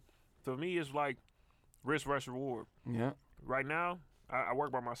 I think, for me, is like risk versus reward. Yeah. Right now, I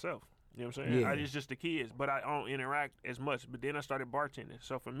work by myself. You know what I'm saying? Yeah. It's just the kids, but I don't interact as much. But then I started bartending.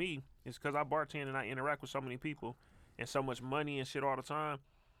 So for me, it's because I bartend and I interact with so many people and so much money and shit all the time.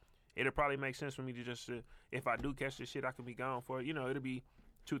 It'll probably make sense for me to just, if I do catch this shit, I can be gone for, it'll be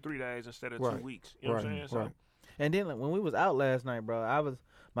 2-3 days instead of 2 weeks. You know what I'm saying? So And then like, when we was out last night, bro,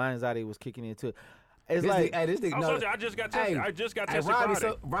 my anxiety was kicking in too. It's This like, nigga, this nigga, I no, told you, I just got tested. I just got tested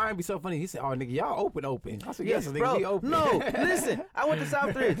Friday. Ryan be so funny. He said, "Oh, nigga, y'all open." I said, "Yes, nigga, bro. we open." No, listen. I went to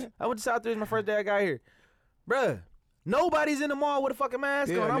Southridge my first day I got here. Bruh, nobody's in the mall with a fucking mask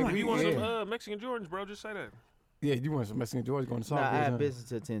Yeah, on. I'm nigga, like, You want Yeah. some Mexican Jordans, bro? Just say that. Yeah, you want some Mexican George going to nah, I Southridge, have huh? business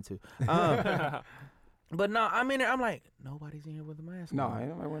to attend to. But no, I'm in there. I'm like, nobody's in here with a mask No, on. ain't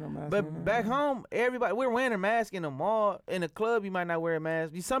nobody wearing no mask. But back home, everybody, we're wearing a mask in the mall. In the club, you might not wear a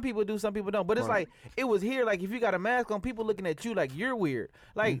mask. Some people do, some people don't. But it's Right. like, it was here, like, if you got a mask on, people looking at you like you're weird.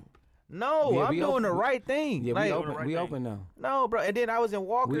 Like, no, Yeah, I'm we doing open. the right thing. Yeah, like, we open. right We thing. open now. No, bro. And then I was in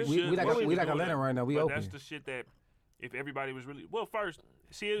Walker's. We like What we like doing Atlanta that? right now. We But open. that's the shit that if everybody was really first,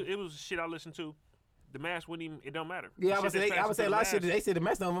 see, it was shit I listened to. The mask wouldn't even. It don't matter. Yeah, I The would shit say that's a lot of shit. passing They said the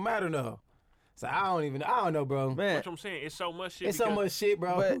mask don't even matter though. So I don't know, bro. Man, That's what I'm saying. It's so much shit. It's so because much shit,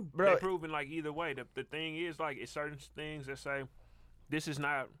 bro. but, bro, They proving like either way. The thing is like it's certain things that say this is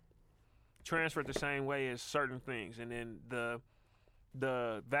not transferred the same way as certain things, and then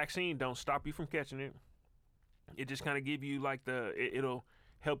the vaccine don't stop you from catching it. It just kind of give you like it'll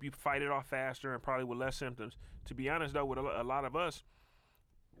help you fight it off faster and probably with less symptoms. To be honest though, with a lot of us,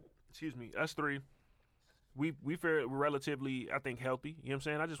 us three, we feel relatively, I think, healthy. You know what I'm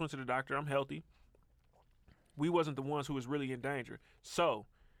saying? I just went to the doctor. I'm healthy. We wasn't the ones who was really in danger. So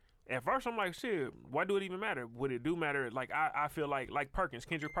at first I'm like, shit, why do it even matter? Would it do matter? Like I feel like Perkins,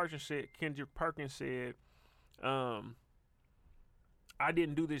 Kendrick Perkins said, I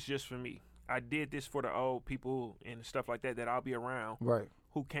didn't do this just for me. I did this for the old people and stuff like that I'll be around Right.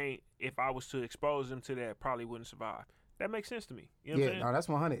 who can't, if I was to expose them to that, probably wouldn't survive. That makes sense to me. You know what I'm Yeah, saying? no, that's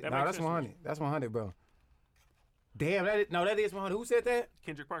 100. That No, makes that's sense to me. 100. That's 100, bro. Damn, that is 100. Who said that?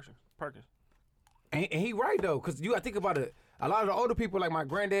 Kendrick Perkins. And he right though, cause you gotta think about it. A lot of the older people, like my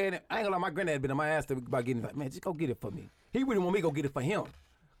granddad, I ain't gonna lie, my granddad been on my ass about getting it. Like, man, just go get it for me. He really want me to go get it for him,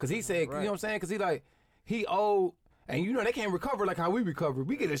 cause he said, you know what I'm saying? Cause he old, and they can't recover like how we recover.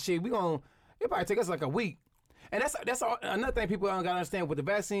 We get a shit, it probably take us like a week. And that's all, another thing people don't gotta understand with the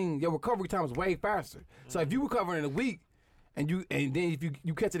vaccine. Your recovery time is way faster. So if you recover in a week, and then if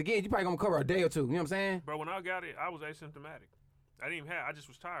you catch it again, you probably gonna recover a day or two. You know what I'm saying? Bro, when I got it, I was asymptomatic. I just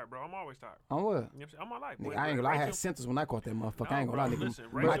was tired, bro. I'm always tired. On what? You know what I'm saying? All my life. Nigga, I ain't gonna lie, I had symptoms when I caught that motherfucker. No, I ain't gonna lie, bro, nigga. listen,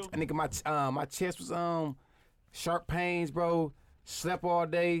 Rachel- My chest was sharp pains, bro. Slept all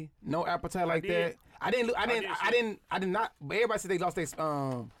day, no appetite like did. that. I did not. But everybody said they lost their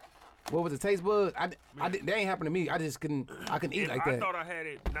what was it, taste buds? That ain't happened to me. I couldn't eat And like I that. thought I had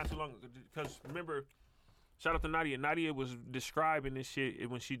it not too long ago. Because remember, shout out to Nadia. Nadia was describing this shit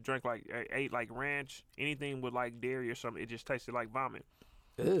when she drank ate like ranch, anything with like dairy or something. It just tasted like vomit.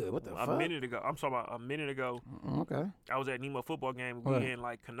 Ugh, what the fuck? A minute ago, I'm talking about a minute ago. Okay. I was at Nemo football game. We Right. in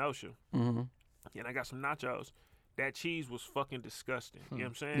like Kenosha, Mm-hmm. and I got some nachos. That cheese was fucking disgusting. You know what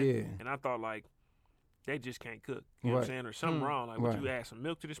I'm saying? Yeah. And I thought, like, they just can't cook. You know what I'm saying? Or something wrong. Like, would you add some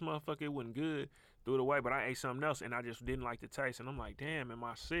milk to this motherfucker? It wasn't good. Threw it away, but I ate something else, and I just didn't like the taste. And I'm like, damn, am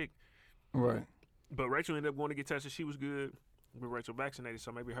I sick? Right. But Rachel ended up going to get tested. She was good. But Rachel vaccinated,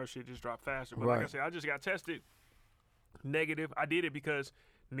 so maybe her shit just dropped faster. But like I said, I just got tested negative. I did it because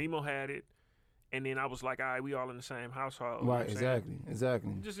Nemo had it, and then I was like, all right, we all in the same household. Right. You know what I'm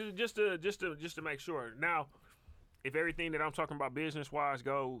Exactly. Just to make sure. Now, if everything that I'm talking about business wise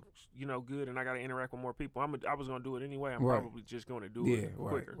goes, you know, good, and I got to interact with more people, I was gonna do it anyway. I'm probably just gonna do it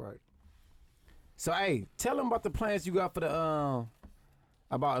quicker. Right. So, hey, tell them about the plans you got for the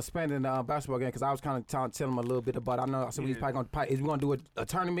about expanding the basketball game, because I was kind of telling them a little bit about. I know. So we probably gonna is we gonna do a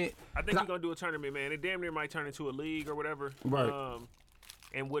tournament? I think we're gonna do a tournament, man. It damn near might turn into a league or whatever. Right.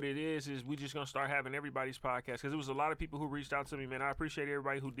 And what it is we just gonna start having everybody's podcast, because there was a lot of people who reached out to me, man. I appreciate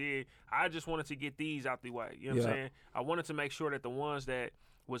everybody who did. I just wanted to get these out the way. You know what I'm saying? I wanted to make sure that the ones that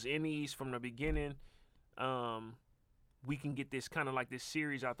was in these from the beginning, we can get this kind of like this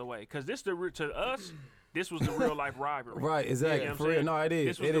series out the way, because this to us. This was the real life rivalry. Right, exactly. You know For real, no, it is.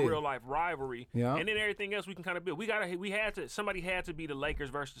 This was the real life rivalry. Yeah. And then everything else we can kind of build. Somebody had to be the Lakers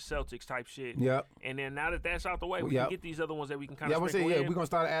versus the Celtics type shit. Yep. And then now that that's out the way, we can get these other ones that we can kind of we're gonna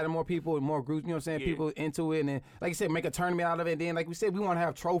start adding more people and more groups. You know what I'm saying? Yeah. People into it, and then like you said, make a tournament out of it. And then like we said, we want to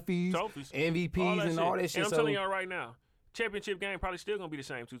have trophies, MVPs, and all that shit. And I'm telling y'all right now, championship game probably still gonna be the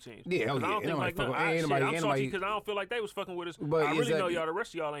same two teams. Yeah, I don't think like I'm salty because I don't feel like they was fucking with us. But I really know y'all. The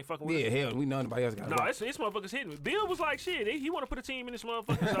rest of y'all ain't fucking with us. Yeah, hell, we know anybody else got. No, it's motherfuckers hitting me. Bill was like, shit, he want to put a team in this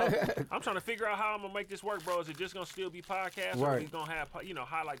motherfucker. So I'm trying to figure out how I'm gonna make this work, bro. Is it just gonna still be podcast, or we gonna have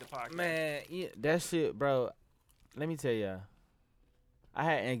highlight the podcast? Man, that shit, bro. Let me tell y'all, I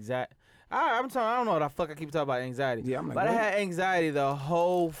had anxiety. I don't know what the fuck I keep talking about anxiety. Yeah, I'm like, but I had anxiety the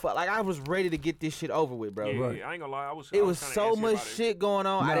whole like I was ready to get this shit over with, bro. Yeah, I ain't gonna lie, it was so much shit going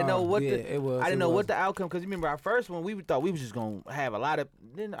on. I didn't know what what the outcome. Because remember our first one, we thought we was just gonna have a lot of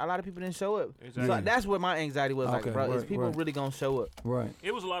people didn't show up. Exactly. So that's what my anxiety was like, bro. Is people really gonna show up? Right.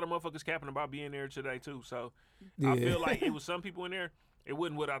 It was a lot of motherfuckers capping about being there today too. So I feel like it was some people in there. It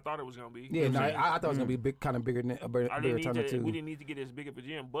wasn't what I thought it was gonna be. Yeah, I thought it was gonna be kind of bigger than a bigger tournament too. We didn't need to get as big of a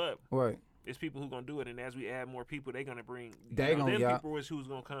gym, but it's people who gonna do it, and as we add more people, they're gonna bring people is who's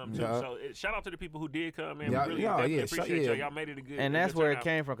gonna come too. So shout out to the people who did come, man. We really definitely appreciate y'all. Y'all made it a good. And that's where it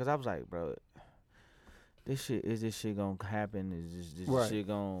came from, because I was like, bro, this shit gonna happen? Is this shit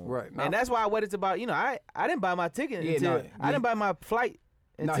gonna And that's why I waited about. I didn't buy my ticket until I didn't buy my flight.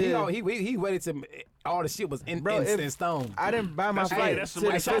 No, he waited till all the shit was in stone. I didn't buy my flight. Shout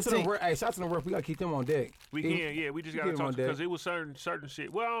out to the ref. We gotta keep them on deck. We we just gotta talk, because it was certain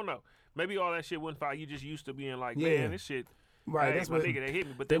shit. Well, I don't know. Maybe all that shit wasn't fire. You just used to being like, man, this shit. Right, that's my nigga. They hit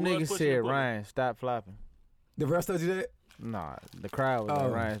me, but them niggas said, Ryan, stop flopping. The rest of you that? Nah, the crowd was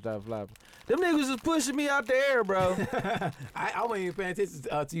like, Ryan, stop flopping. Them niggas was pushing me out the air, bro. I wasn't even paying attention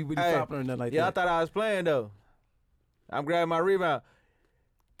to you when you flopping or nothing like that. Yeah, I thought I was playing though. I'm grabbing my rebound.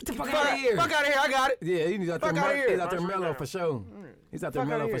 Get the fuck out of here. Fuck out of here, I got it. Yeah, he's out there. He's out there mellow for sure. He's out there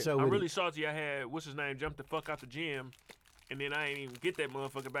mellow for sure. I'm really salty. I had what's his name jump the fuck out the gym, and then I ain't even get that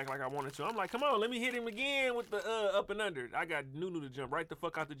motherfucker back like I wanted to. I'm like, come on, let me hit him again with the up and under. I got Nunu to jump right the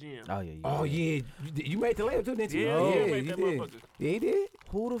fuck out the gym. Oh yeah. You made the layup too, didn't you? Yeah, you did. Yeah, he did.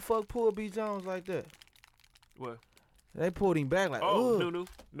 Who the fuck pulled B. Jones like that? What? They pulled him back like, Nunu.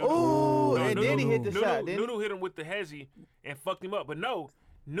 Oh, and then he hit the shot. Nunu hit him with the hezzy and fucked him up. But no,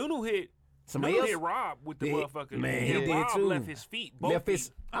 Nunu hit Rob with the motherfucker. Man, and he did Rob too. left his feet. Both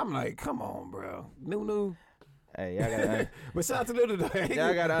feet. I'm like, come on, bro. Nunu. Hey, y'all gotta. But shout out to Nunu though.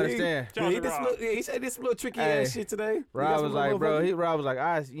 Y'all gotta understand. He said this little tricky ass shit today. Rob was like, bro. Rob was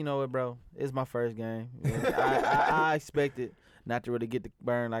like, you know what, bro? It's my first game. I expected not to really get the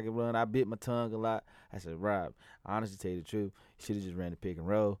burn like it run. I bit my tongue a lot. I said, Rob, I honestly tell you the truth. You should have just ran the pick and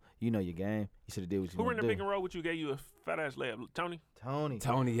roll. You know your game. You should have did what you Who want to do. ran the pick and roll with you? Gave you a fat ass layup, Tony. Yeah.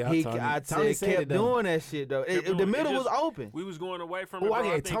 Tony kept doing that shit though. The middle was open. We was going away from. Oh, I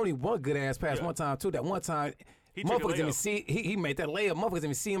gave Tony one good ass pass one time too. That one time, motherfuckers didn't see. He made that layup. Motherfuckers didn't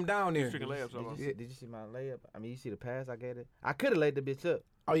even see him down there. Did you see my layup? I mean, you see the pass I gave it. I could have laid the bitch up.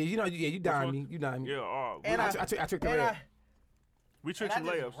 Oh yeah, you dimed me. You dimed me. Yeah. And I tricked the layup. We tricked some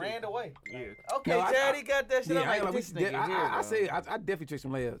layups. Ran away. Yeah. Okay, Chad, he got that shit. Yeah, I'm like, this nigga I definitely tricked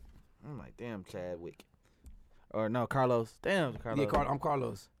some layups. I'm like, damn, Chadwick. Or no, Carlos. Damn, Carlos. Yeah, I'm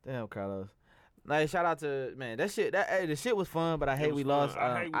Carlos. Damn, Carlos. Like shout out to man, that shit. The shit was fun, but I hate we lost.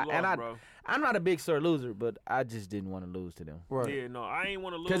 I hate we lost, bro. I'm not a big sore loser, but I just didn't want to lose to them. Right. Yeah, no, I ain't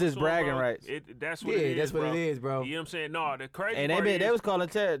want to lose. 'Cause it's to 'em, bragging bro. rights. That's what it is, that's what bro. it is, bro. You know what I'm saying? No, the crazy And part they is, was calling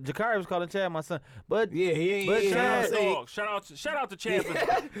Chad. Jakari was calling Chad my son. But Yeah, he ain't. But he ain't Chad- say- dog, shout out to Chad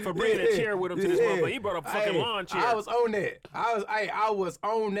for bringing a chair with him to this motherfucker. He brought a fucking Hey, lawn chair. I was on that. I was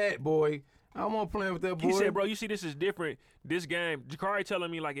on that, boy. I won't play with that boy. He said, bro, you see, this is different. This game, Jakari telling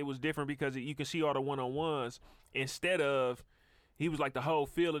me like it was different because you can see all the one-on-ones instead of, he was like, the whole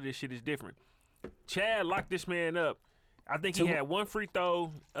feel of this shit is different. Chad locked this man up. I think he had one free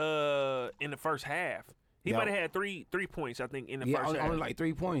throw in the first half. He might have had three points, I think, in the first half. only like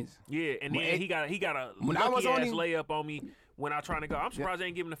 3 points. Yeah, and then he got a When I was lucky on ass him- layup on me when I was trying to go. I'm surprised they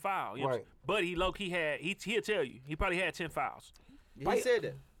ain't giving the foul. You know what I'm Right. saying? But he low-key had, he'll tell you, he probably had 10 fouls. he said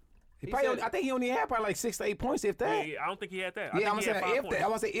that. He probably only, I think he only had probably like 6 to 8 points, if that. Yeah, I don't think he had that. Yeah, I I'm think he saying had 5 if points. that. I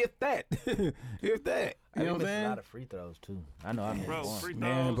want to say if that, if that. You know what I'm A saying? lot of free throws too. I know I missed Bro, one. free throws,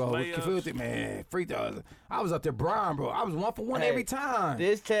 Man, bro, layups. filthy, man. Free throws. I was up there, Brian, bro. I was 1 for 1 Hey, every time.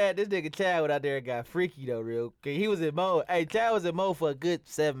 This nigga Chad went out there and got freaky though, real. He was in Mo. Hey, Chad was in Mo for a good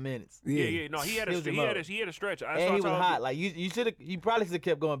 7 minutes. Yeah. No, he had He was in mode. he had a stretch. And he was hot. Like you probably should have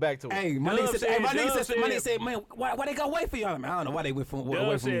kept going back to him. Hey, my Dub nigga said, said- my Dub nigga said- said, man, why they go wait for y'all? Man, I don't know why they went from away Dub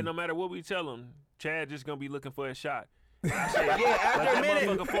from said me. no matter what we tell him, Chad just gonna be looking for a shot. I said, Yeah, after let a that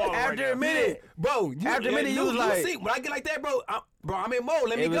minute, motherfucker fall right after now. a minute, Bro, After a minute, you was like- see, when I get like that, bro, I'm in mode.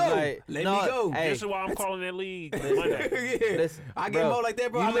 Let me It was go. like- Let no, me go. hey, This is why I'm calling that league Monday. Yeah. listen, I get bro, mode like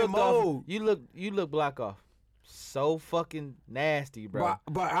that, bro. you I'm in looked off- mode. You look block off. So fucking nasty, bro.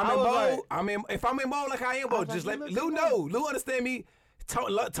 But I'm I in was mode. like- If I'm in mode like I am, bro, was just like, let you Lou look know. Lou understand me.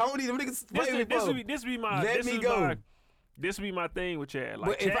 Tony, them niggas play me, bro. This be my Let this me is go. my this be my thing with Chad. Like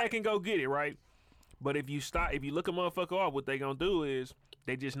But if Chad I- can go get it, right? But if you look a motherfucker off, what they gonna do is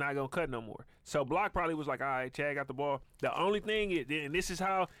they just not gonna cut no more. So Block probably was like, all right, Chad got the ball. The only thing is, and this is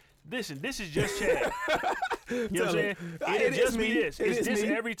how. Listen, this is just Chad. You know what I'm Tell saying? it. It'll It is just me. be this. It It's is this me.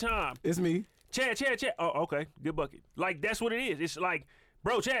 every time. It's me. Chad. Oh, okay. Good bucket. Like, that's what it is. It's like,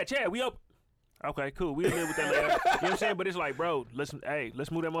 bro, Chad, we up. Okay, cool. We'll live with that later. You know what I'm saying? But it's like, bro, let's move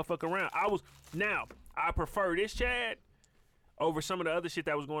that motherfucker around. I prefer this Chad over some of the other shit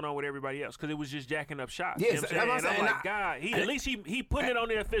that was going on with everybody else because it was just jacking up shots. Yes, You know what that's what I'm I'm saying? saying. And I'm like, God, at least he putting it on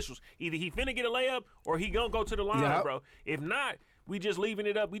the officials. Either he finna get a layup or he gonna go to the line, Yep. bro. If not, we just leaving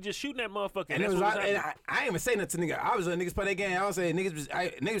it up. We just shooting that motherfucker. And, that's it was what like, and I ain't even saying that to nigga. I was letting niggas play that game. I was saying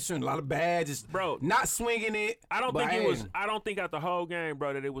niggas shooting a lot of bad, just Bro, not swinging it. I don't but think it hey, was. I don't think out the whole game,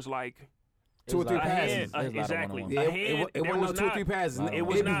 bro, that it was like 2 or 3 a passes. hand. There's a lot of Exactly. one-on-one. Yeah, A hand, it there wasn't was no 2 or not- 3 passes. It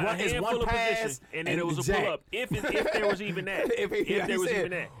was not a it's handful one of pass position, and then it was a jack. pull up. If there was even that. If there was he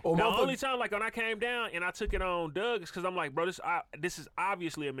even said, that. oh, The motherfucker- only time, like when I came down and I took it on Doug, is because I'm like, bro, this is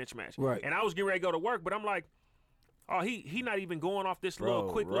obviously a mismatch. Right. And I was getting ready to go to work, but I'm like, oh, he not even going off this little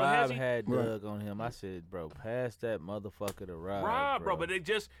Bro, quick little Rob hezzy. had Right. Doug on him. I said, bro, pass that motherfucker to Rob. Rob, bro, but it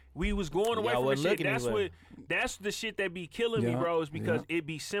just we was going away Y'all from the wasn't shit. looking anyway. That's the shit that be killing me, Yeah, bro, is because yeah. it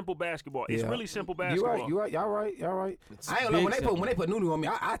be simple basketball. It's Yeah. really simple You basketball. right. Y'all right. I ain't gonna big lie. When they put Nunu on me,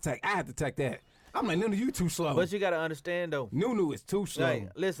 I had to attack that. I'm like, Nunu, you too slow. But you gotta understand though. Nunu is too slow. Like,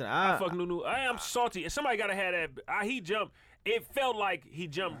 listen, I fuck Nunu. I am salty. And somebody gotta have that. He jumped. It felt like he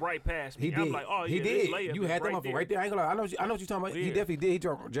jumped right past me. He did. I'm like, oh yeah, he this did. layup You is had that right motherfucker right there. I ain't gonna lie. I know what you're talking about. He Yeah. definitely did. He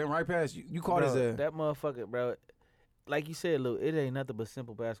jumped right past you. You caught bro, his that motherfucker, bro. Like you said, Lou, it ain't nothing but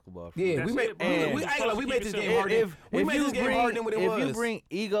simple basketball. for Yeah, That's we made. it, bro. We, And we, I ain't gonna lie, we made this supposed to game keep it harder. simple. We made this game harder than what it was. If you bring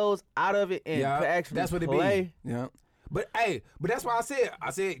egos out of it and yeah, actually that's what it play, be. Yeah. But that's why I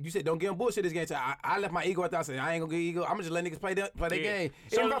said you said don't give him bullshit this game. So I left my ego out there. I said I ain't gonna get ego. I'm gonna just let niggas play their game.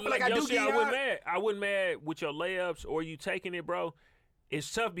 So Even if I feel like I yo, do see, get I wasn't mad with your layups or you taking it, bro.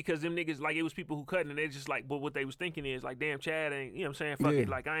 It's tough because them niggas, like, it was people who cutting and they just like, but what they was thinking is like, damn, Chad ain't, you know what I'm saying? Fuck Yeah. it.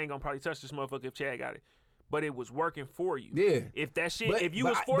 Like, I ain't gonna probably touch this motherfucker if Chad got it. But it was working for you. Yeah. If that shit, But- if you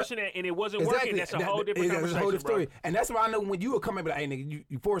but was I- forcing it and it wasn't working, that's a whole different That's conversation, a whole different bro. story. And that's why I know when you would come in, be like, hey nigga,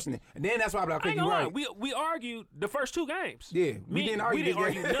 you forcing it. And then that's why I'm like, I okay, ain't you gonna lie. right. We argued the first 2 games. Yeah, we didn't argue this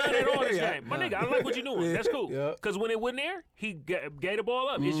argue game. none at all this Yeah. game. My nigga, I like what you're doing. Yeah. That's cool. Yeah. Because when it wasn't there, he gave the ball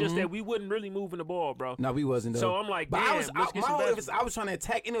up. It's just that we wasn't really moving the ball, bro. No, we wasn't though. So I'm like, but damn, let's get my some whole basketball. emphasis, I was trying to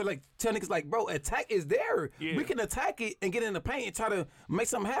attack, and it was like tell niggas like, bro, attack is there. Yeah. We can attack it and get in the paint and try to make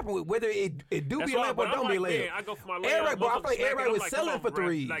something happen with whether it do That's be a why, layup but or don't I'm be a like, layup. man, I go for my layup. Everybody, bro, I feel like motherfucker smack it. everybody I'm was like, selling come on, for ref.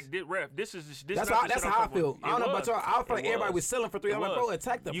 threes. Like, ref, this is That's not how the that's shit how I I'm talking feel. about. I don't know It about y'all. I feel like It everybody was selling for three. It I'm like, was. bro,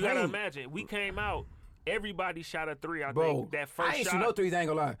 attack the You paint. gotta imagine, we came out. Everybody shot a 3. I Bro, think that first I ain't shot. shoot no threes. I ain't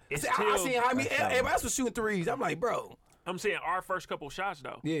gonna lie. It's I still- seen how many everybody else was shooting threes. I'm like, bro. I'm saying our first couple shots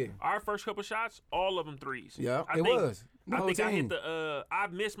though. Yeah. Our first couple shots, all of them threes. Yeah, I it think was. I think I hit the. I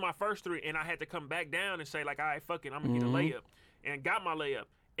missed my first three, and I had to come back down and say like, all right, fuck it, I'm gonna get a layup, and got my layup.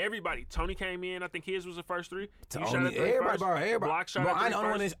 Everybody, Tony came in. I think his was the first three. You shot at three first. Everybody. Block shot Bro, at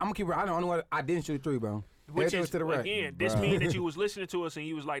three first. I'm gonna keep it. I'm the only one. I didn't shoot 3, bro. Which Everything is, to the right. again, this means that you was listening to us and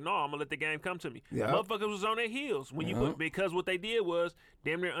you was like, no, I'm going to let the game come to me. Yeah. Motherfuckers was on their heels when you put, because what they did was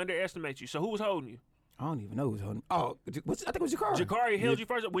damn near underestimate you. So who was holding you? I don't even know who's holding. Oh, I think it was Jakari. Jakari held you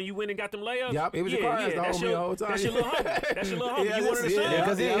first when you went and got them layups? Yep, it was Jakari that held me the whole time. That's your little homie. That's your little homie. Yeah, You wanted a son?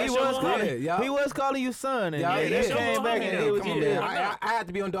 Because he was calling you son, and Yeah, he that's came your back homie and now. did what Come you on, did. man. I had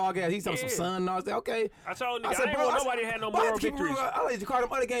to be on dog ass. He's some Yeah. son. And I was like, okay. I told nigga, I said, I ain't bro, want nobody had no but I moral had to keep it victories. real. I let Jakari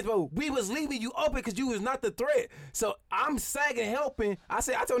them other games, bro. We was leaving you open because you was not the threat. So I'm sagging, helping. I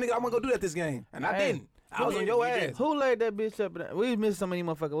told nigga I'm gonna go do that this game, and I Hey. didn't. I was on your ass. Who laid that bitch up? We missed so many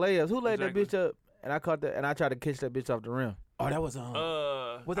motherfucking layups. Who laid Exactly. that bitch up? And I caught that, and I tried to catch that bitch off the rim. Oh, that was I that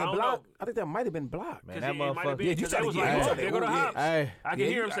don't block? know. I think that might have been blocked. Man, Because that it might have motherfucker. been. Yeah, you Because tried they to was get- like, you oh, tried to- there go the yeah. Hops. Hey, I can Yeah,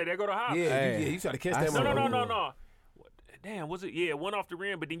 hear you- him say, there go the Hops. Yeah, you tried to catch I that. said- No. Damn, was it? Yeah, one off the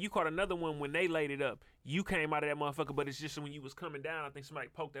rim, but then you caught another one when they laid it up. You came out of that motherfucker, but it's just when you was coming down, I think somebody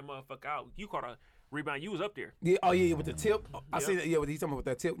poked that motherfucker out. You caught a rebound. You was up there. Yeah, oh yeah, with the tip. I see that. Yeah, with he's talking about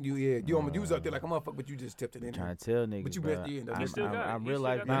that tip. You was up there like a motherfucker, but you just tipped it in. Trying to tell niggas, But you bro. bet- yeah, You still got it. I'm You real still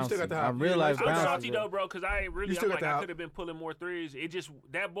life got that. You still got bouncing. the I'm hop. real life I'm I'm bouncing. salty though, bro, because I ain't really. You still I'm got like, the I hop. could have been pulling more threes. It just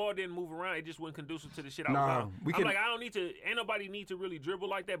that ball didn't move around. It just wasn't conducive to the shit I was Nah, on. we I'm can- like, I don't need to. Ain't nobody need to really dribble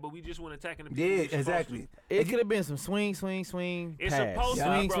like that, but we just went attacking the people. Yeah, we supposed exactly. to. It could have been some swing, It's pass. supposed to,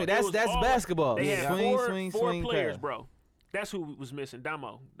 Swing, bro. swing. It That's was all- basketball. They had Swing, four, swing, four swing, players, pass. bro. That's who was missing.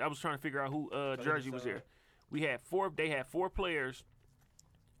 Damo. I was trying to figure out who jersey was there. We had four. They had 4 players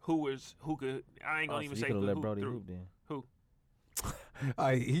who could. I ain't gonna even You say could have let who Brody threw. hoop then. Who?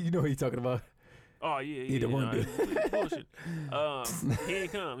 You know what he's talking about. Oh yeah, Either one no, did. bullshit. He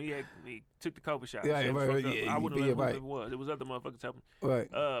ain't come. He took the COVID shot. Yeah, So right, fucked right, up. yeah, I wouldn't yeah, have let right. who it was. It was other motherfuckers helping. Right.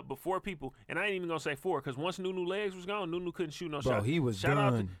 But 4 people, and I ain't even gonna say 4 because once Nunu legs was gone, Nunu couldn't shoot no Bro, shot. he was Shout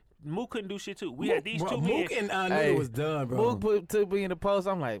out done. to Mook couldn't do shit too. We had these two men. Mook and I knew Hey, it was done, bro. Mook took me in the post.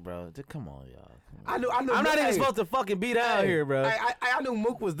 I'm like, bro, come on, y'all. I knew. I'm not even supposed to fucking be down here, bro. I knew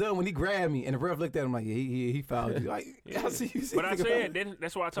Mook was done when he grabbed me, and the ref looked at him like, yeah, he fouled you. Like, I see you. But I said, then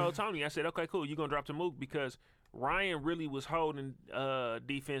that's why I told Tony. I said, okay, cool, you're gonna drop to Mook because Ryan really was holding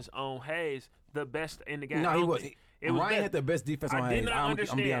defense on Hayes the best in the game. No, he was. It was Ryan best. had the best defense on I did Hayes. not I'm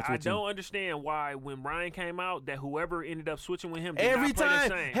understand. be honest I with you. don't understand why when Ryan came out that whoever ended up switching with him did Every not play time,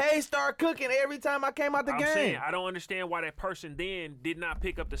 the same. hey, start cooking. Every time I came out the I'm game. saying I don't understand why that person then did not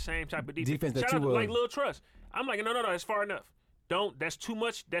pick up the same type of defense. Defense that Shout out you to like Lil Trust. I'm like, no, that's far enough. Don't. That's too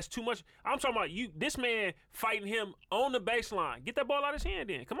much. That's too much. I'm talking about you. This man fighting him on the baseline. Get that ball out of his hand.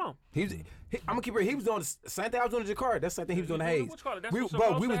 Then come on. I'm gonna keep it. He was doing the same thing I was doing to Jakar. That's the same thing he was doing to Hayes. What you call it? That's We what's was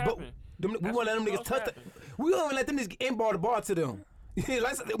supposed to happen. we That's won't let them what's niggas touch. supposed to happen. We don't even let them niggas inball the ball to them.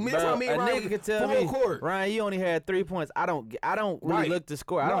 That's Bro, why me a and Ryan nigga could tell full me, court. Ryan, you only had 3 points. I don't really Right. look to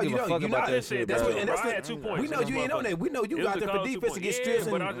score. I No, don't you give a don't. fuck You about know, that shit, that's bro. what, and that's I what, had 2 points. we know you ain't on that. We know you It was out the there for cold 2 defense to points. get Yeah, strips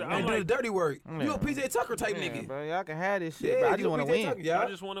but and I'm do the like- dirty work. You a PJ Tucker type Man, nigga. bro, y'all can have this shit, Yeah, bro. I you just a want to PJ win. Tucker, yeah. I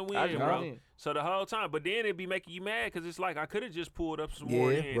just want to win, I just wanna bro. win. So the whole time, but then it'd be making you mad because it's like I could have just pulled up some Yeah,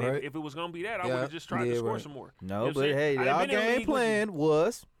 more. In. right. If it was gonna be that, I Yeah, would have just tried to yeah, score right. some more. No, You know what I'm but saying? hey, I y'all been in the game league with plan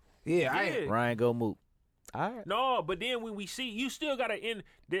was Yeah, Yeah. Ryan go Mook. All right. No, but then when we see you still gotta end.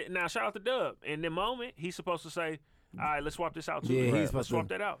 Now shout out to Dub. In the moment, he's supposed to say, "All right, let's swap this out too. Yeah, he's Let's supposed swap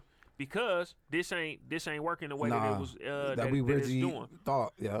to. that out because this ain't working the way that Nah, it was that we that it's originally doing.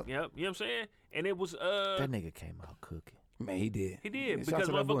 thought. Yeah, Yep, you know what I'm saying? And it was That nigga came out cooking. man, he did. he did Yeah, shout because out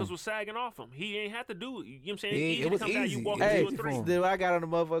to that boy. motherfuckers was sagging off him. He ain't have to do it. You know what I'm saying? Yeah, Easy it to was come down, easy. you walk It was into Hey, a easy for three. him. dude, I got on the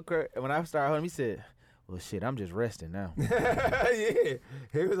motherfucker, and when I started home, he said, well, shit, I'm just resting now. Yeah,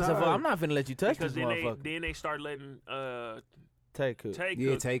 he was So hard. I'm not finna let you touch Because this motherfucker. then they start letting Take cook. Tay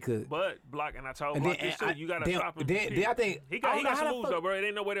Yeah, cook. Tay cook. But Block, and I told And Block then- this too. and You gotta then- stop him. then I think- he I got don't know some how the moves fuck- though, bro. It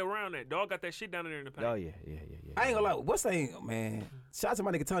ain't no way around that. Dog got that shit down there in the paint. Oh, yeah. I ain't gonna lie. What's saying, man? Shout out to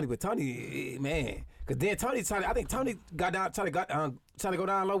my nigga Tony, but Tony, man, because then I think Tony got down, tried to go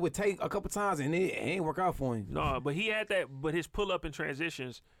down low with Tate a couple times, and it ain't work out for him. No, but he had that. But his pull up in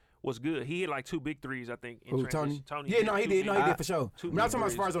transitions was good. He hit like 2 big threes, I think. In Who, Tony? Tony. Yeah, no, he two did. big- No, he did for sure. two I mean, I'm big talking about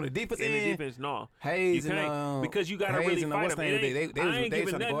as far threes. as on the defense In the end. defense, no. Hayes you and can't because you gotta Hayes really and fight what's him. name? It ain't- They I was ain't giving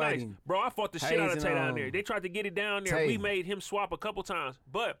trying to nothing go at nice, him. bro. I fought the shit out Hayes of Tay down and, there. They tried to get it down there. Tay. We made him swap a couple times,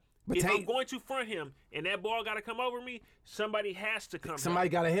 but if Tay- I'm going to front him and that ball got to come over me, somebody has to come. Somebody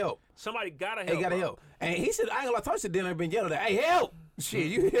gotta help. Somebody gotta help. Hey, gotta bro. help. And he said, I ain't gonna lie, Tony said, then been yelling at, hey, help. Shit,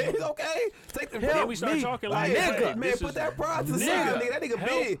 you it's okay. Take the Then we start talking like, nigga, hey, man, this put is- that pride to the nigga, side, nigga. That nigga help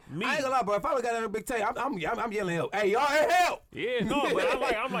big. me. I ain't gonna lie, bro. If I would got that big tank, I'm yelling help. Hey, y'all, help! Yeah, no,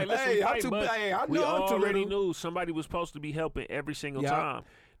 but I'm like, let's Hey, I'm fight, too- but hey, I we know I'm too already little. knew somebody was supposed to be helping every single Yeah. time.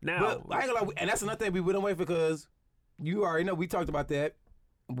 Now, But I ain't gonna lie, and that's another thing we wouldn't wait for because you already know we talked about that.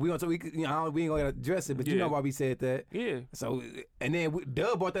 We ain't gonna address it, but you Yeah. know why we said that. yeah, So and then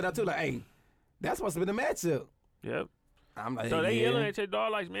Dub brought that up too, like, hey, that's supposed to be the matchup. yep. I'm like, So they yeah. yelling at your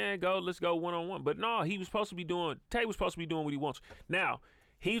dog like, man, let's go 1-on-1. But no, he was supposed to be doing. Tay was supposed to be doing what he wants. Now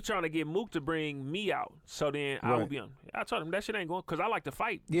he's trying to get Mook to bring me out. So then I will Right. be on. I told him that shit ain't going because I like to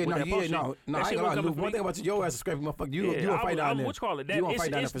fight. Yeah, with no, that yeah, post shit. no. I That ain't shit gonna wasn't lie. coming for One me. thing about your ass is scraping motherfucker. You gonna fight down there. What you call it? That, You gonna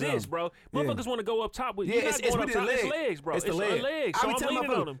fight down it's there for this, sure. bro. Yeah. Motherfuckers want to go up top with. Yeah, You're it's not going really up top. the leg. It's legs, bro. It's the leg. legs. I So be I'm telling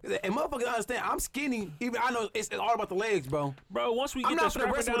leaning on him, motherfuckers, and motherfuckers understand. I'm skinny. Even I know it's all about the legs, bro. bro. Once we I'm get not this for the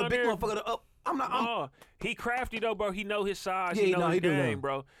scrapping rest of the down big there. motherfucker to up. I'm not. I'm, Oh, he crafty though, bro. He know his size. Yeah, he know no, his he do, game, though.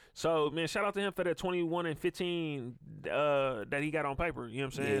 bro. So man, shout out to him for that 21-15 that he got on paper. You know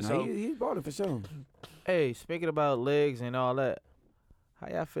what I'm saying? yeah, So no, he bought it for sure. Hey, speaking about legs and all that, how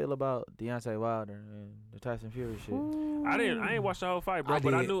y'all feel about Deontay Wilder and the Tyson Fury shit? I ain't watched the whole fight, bro. I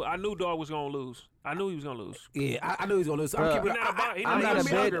But I did. knew Dog was gonna lose. I knew he was gonna lose. Yeah, I knew he was gonna lose. I'm Bruh. keeping. He not about- he I'm not a He's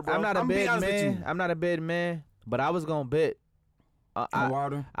bet. younger, bro. I'm not a I'm be bet honest with man. you. I'm not a bet man. But I was gonna bet.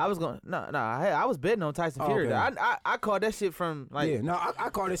 Wilder. I was gonna I was betting on Tyson Oh, Fury. okay. I called that shit from like Yeah, no, I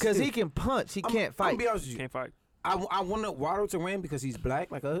call this because he can punch. He can't I'm fight. gonna be honest with you. Can't fight. I wanted Wilder to win because he's black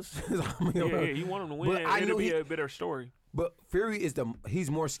like us. I mean, Yeah, you want him to win. But I It'll knew be he- a better story. But Fury he's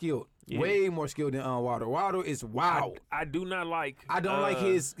more skilled, Yeah. way more skilled than Wilder. Wilder is wild. I do not like. I don't like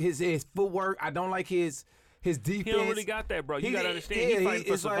his footwork. I don't like his defense. He don't really got that, bro. You He- gotta understand. yeah, He fighting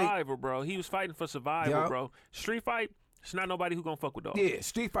for it's like- survival, bro. He was fighting for survival, Yup. bro. Street fight. It's not nobody who gonna fuck with Dog. Yeah,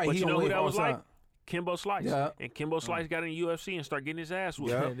 street fight. But he you know gonna who win that all was the like? time. Kimbo Slice. Yeah. And Kimbo Slice got in the UFC and started getting his ass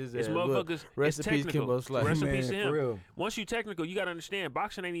whooped. Yeah. His It's ass motherfuckers. whooped. Rest it's in peace, technical. Kimbo Slice. Rest in Man, peace to for him. real. Once you technical, you gotta understand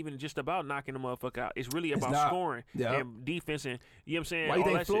boxing ain't even just about knocking the motherfucker out. It's really about not. scoring Yeah. and defense and you know what I'm saying. Why you all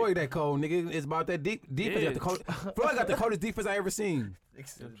think that Floyd shit. that cold, nigga? It's about that defense. Yeah. Floyd got the coldest defense I ever seen.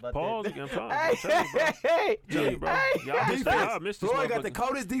 Pause. I'm telling you, bro. Hey, Tell you, bro. Y'all missed this Floyd got the motherfucker.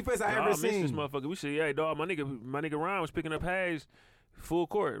 coldest defense I Y'all ever missed this seen. motherfucker. We said, hey, dog, my nigga Ryan was picking up hags full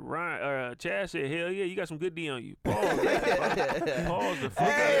court. Ryan, Chad said, hell yeah, you got some good D on you. Pause. Pause the fuck out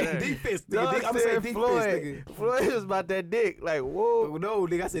Hey, of that. defense, Dog nigga. I'm gonna say said defense, Floyd. nigga. Floyd was about that dick. Like, whoa. No,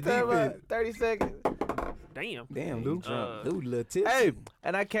 nigga, I said Time out. defense. 30 seconds. Damn. Damn, dude. Uh, Dude, little tip. Hey,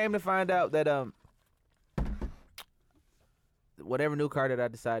 and I came to find out that whatever new car that I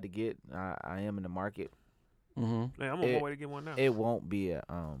decide to get, I am in the market. Mm-hmm. Hey, I'm on my way to get one now. It won't be a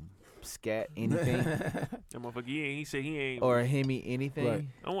scat anything That motherfucker, he said he ain't. or a Hemi anything. Right.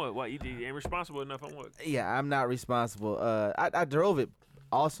 I'm what? You ain't responsible enough. I'm what? Yeah, I'm not responsible. I drove it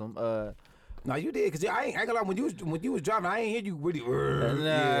awesome. No, you did, cause I ain't gonna lie. When you was driving, I ain't hear you really.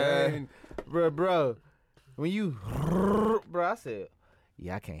 Nah, Yeah. bro, when you, bro, I said,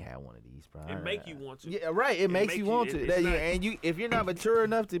 yeah, I can't have one of these, bro. It make you want to. Yeah, right. It makes you want to. it's That- not- and you, if you're not mature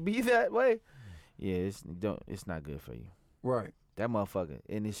enough to be that way, yeah, it's not good for you. Right. That motherfucker,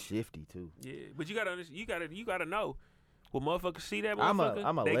 and it's shifty too. Yeah, but you gotta know. When motherfuckers see that I'm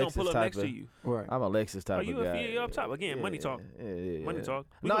motherfucker, a they gonna Lexus pull up type next of- to you. Right. I'm a Lexus type Oh, you of guy. you up top again? Money talk. Yeah. Money talk.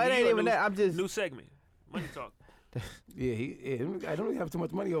 We No, gonna it give ain't you a even new- that. I'm just New segment. Money talk. Yeah, I don't really have too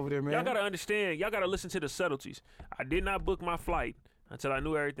much money over there, man. Y'all gotta understand. Y'all gotta listen to the subtleties. I did not book my flight until I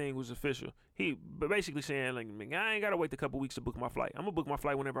knew everything was official. He basically saying like, I ain't gotta wait a couple weeks to book my flight. I'm gonna book my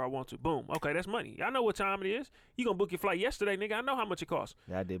flight whenever I want to. Boom. Okay, that's money. Y'all know what time it is. You gonna book your flight yesterday, nigga? I know how much it costs.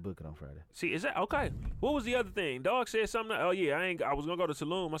 Yeah, I did book it on Friday. See, is that okay? What was the other thing? Dog said something. Oh yeah, I was gonna go to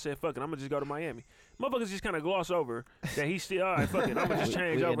Tulum. I said fuck it, I'm gonna just go to Miami. Motherfuckers just kind of gloss over that he's still all right. Fuck it, I'm gonna just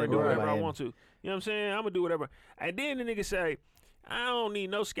change we over and ended do up whatever I Miami. want to. You know what I'm saying? I'm gonna do whatever. And then the nigga say, I don't need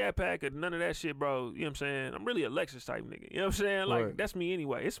no scat pack or none of that shit, bro. You know what I'm saying? I'm really a Lexus type nigga. You know what I'm saying? Like Right. that's me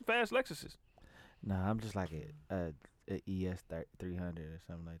anyway. It's some fast Lexuses. Nah, I'm just like a ES 300 or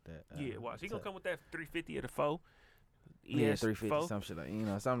something like that. Yeah, watch. He gonna come with that 350 or the 4. Yeah, ES 350, 4. some shit like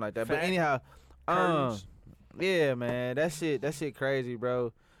something like that. But Fat anyhow, curtains. yeah, man, that shit crazy,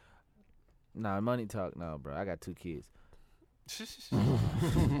 bro. Nah, money talk, no, bro. I got 2 kids. Shit, 2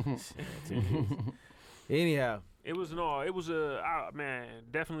 kids. Anyhow, It was man,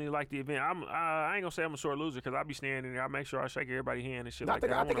 definitely like the event. I ain't gonna say I'm a sore loser because I be standing there. I make sure I shake everybody's hand and shit No, I like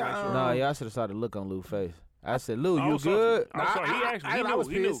think- that. I think wanna I, make sure. nah, y'all should have saw the look on Lou's face. I said, Lou, I you was salty. good? I was salty. He asked me. He I knew. was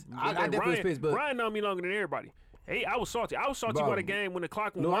He knew. pissed. I But definitely was Ryan, pissed, but- Ryan know me longer than everybody. Hey, I was salty. I was salty Bro. by the game when the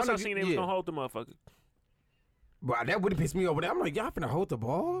clock went. No, Once I I know seen you- they was yeah. gonna hold the motherfucker. Bro, that would have pissed me over there. I'm like, y'all finna hold the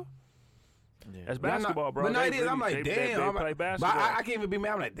ball? That's basketball, bro. But no, They it is. really- I'm like, they damn. play But basketball. I can't even be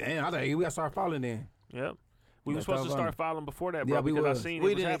mad. I'm like, damn. I was like, we gotta start following then. Yep. We Yeah, were supposed to start start fouling before that, bro, Yeah, we because I was. seen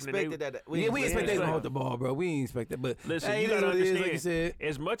We it was didn't happening. expect that. We didn't expect they yeah. to hold the ball, bro. We didn't expect that. But Listen, hey, you it is gotta what it is, understand. like you said.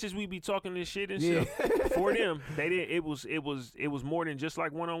 As much as we be talking this shit and Yeah. shit, for them, they didn't. It was more than just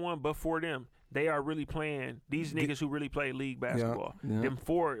like 1-on-1. But for them, they are really playing. These niggas who really play league basketball. yeah. Them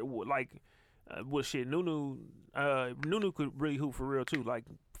four, like, well, shit. Nunu could really hoop for real too. Like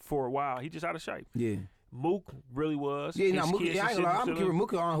for a while, he just out of shape. Yeah. Mook really was. Yeah, no, His Mookie, kids I and ain't shit gonna lie. I'm still- keeping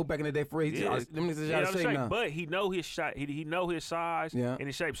Mookie on who back in the day for real. Yeah. Them niggas Yeah, out of I'm shape saying, now. but he know his shot. He know his size Yeah. and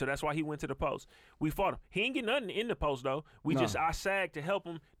his shape, so that's why he went to the post. We fought him. He ain't get nothing in the post though. No. I sagged to help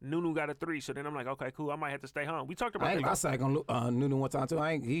him. Nunu got a 3, so then I'm like, okay, cool. I might have to stay home. We talked about I ain't that. I said on Nunu one time too.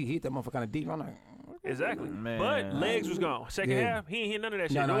 He hit that motherfucker kind of deep. I'm like, Exactly. Man. But legs was gone. Second Yeah. half, he ain't hit none of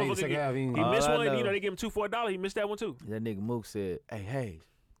that No, shit. no, he Motherfucker second get- half, he he ain't- missed All I one. You know- know, they give him 2 for $1. He missed that one too. That nigga Mook said, "Hey, Hayes,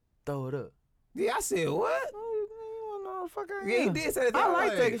 throw it up." yeah, I said what? Fucker. Yeah, he did say that. I like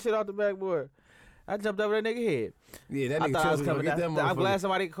like taking shit off the backboard. I jumped over that nigga head. Yeah, that I nigga thought I was Chelsea coming get that down. I'm motherfucker. glad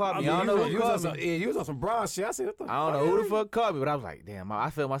somebody caught me. Yeah, I don't know who you was on caught some, me. yeah, you was on some broad shit. I said, what the I don't know who the fuck caught me, but I was like, damn, I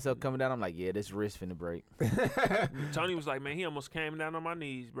felt myself coming down. I'm like, yeah, this wrist finna break. Tony was like, man, he almost came down on my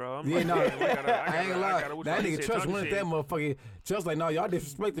knees, bro. I'm Yeah, like, no, man, I ain't gonna lie. That nigga Trust wanted that motherfucker. Trust like, no, y'all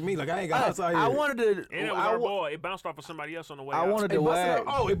disrespecting me. Like, I ain't got outside here. I wanted to. And it was our ball. It bounced off of somebody else on the way I out. wanted It to busted wag.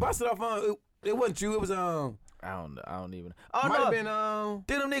 off. Oh, it busted off on. It wasn't you. It was I don't even. Oh might no. have been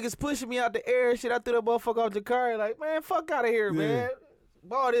Then them niggas pushing me out the air and shit. I threw that motherfucker off Jakari. Like, man, fuck out of here, man.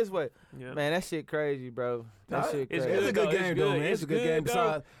 Ball this way. Yeah. Man, that shit crazy, bro. That shit It's crazy. It's a good though. game, though, man. It's a good game.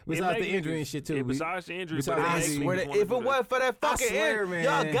 though. Besides It the make injury niggas- and shit, too. Yeah, We- besides the injury, besides but the it I makes injury. niggas swear wanna that if do it wasn't for that fucking swear, air, man.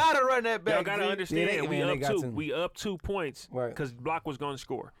 y'all gotta run that back. Y'all gotta G. understand, Yeah, we man, they up got 2. to. We up 2 points Right. because Block was going to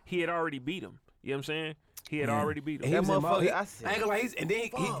score. He had already beat him. You know what I'm saying? He had Yeah. already beat And him. he was in motherfucker, mo- I I said, ain't gonna lie. And then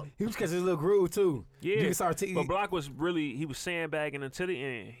he was catching his little groove too. Yeah, You can start but Block was really he was sandbagging until the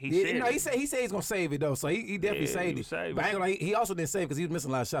end. He Yeah, said, no, it. he said he's gonna save it though. So he definitely Yeah, saved he it. saved But I it. ain't gonna lie. He also didn't save because he was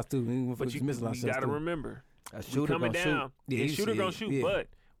missing a lot of shots too. But was you missing a lot of shots gotta too. remember, A we shooter coming gonna down. Yeah, The he shooter shoot, gonna shoot, yeah. but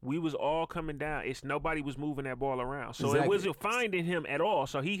we was all coming down. It's nobody was moving that ball around, so it Exactly. wasn't finding him at all.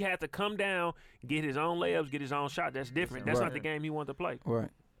 So he had to come down, get his own layups, get his own shot. That's different. That's Right. not the game he wanted to play. Right.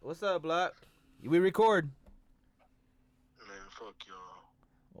 What's up, Block? We record. Man, fuck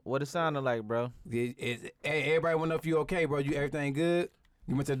y'all. What it sounded like, bro? Hey, everybody wanna know if you okay, bro. You everything good?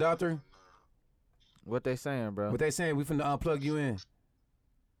 You went to the doctor? What they saying, bro? What they saying? We finna unplug you in.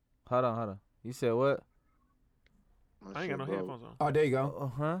 Hold on. You said what? My I ain't got no shit broke. headphones on. Oh, there you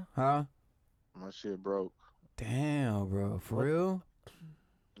go. Huh? Huh? My shit broke. Damn, bro. For What? real?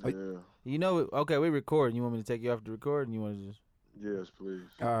 Oh, Yeah. You know, okay, we recording. You want me to take you off the recording? You want to just? Yes, please.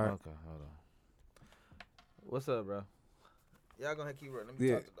 All right. Okay, hold on. What's up, bro? Y'all gonna keep running. Let me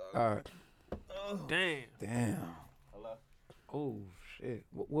Yeah. talk to dog. All right. Damn. Damn. Hello? Oh shit.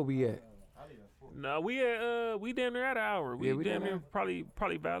 Where we at? No, we damn near at an hour. We, Yeah, we damn damn near near.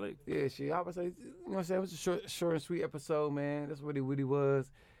 probably valid. Yeah, shit. I would say, you know what I'm saying? It was a short and sweet episode, man. That's what it really was.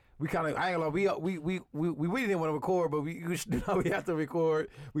 We kind of, I ain't gonna lie, we really didn't want to record, but we have to record.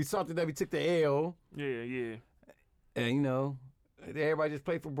 We something that we took the L, Yeah. and you know, everybody just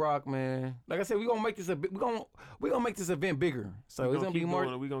played for Brock, man. Like I said, we gonna make this we gonna make this event bigger. So We it's gonna be keep more.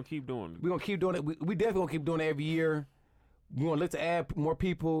 doing it. We gonna keep doing it. We're gonna keep doing it. We definitely gonna keep doing it every year. We're gonna look to add more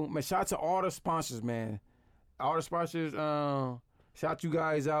people. Man, shout out to all the sponsors, man. All the sponsors, shout you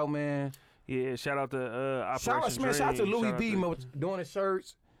guys out, man. Yeah, shout out to Shout Operation out, shout out to Dream. Louis V doing the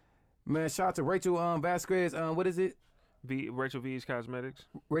shirts. Man, shout out to Rachel Vasquez. What is it? Rachel V's Cosmetics.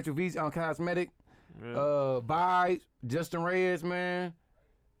 Rachel V's Cosmetic. Yeah. By Justin Reyes, man.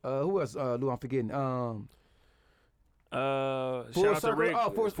 Who else? Lou, I'm forgetting. Shout Full out to Circle- Rick.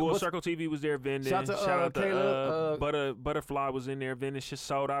 oh, Full Circle TV was there vending. Shout out to, Kayla, Butterfly was in there vending. She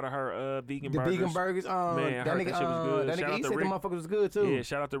sold out of her vegan the burgers. vegan burgers. Man, I that heard nigga, that shit was good. That Shout nigga, out he to said the Rick. motherfucker was good too. Yeah,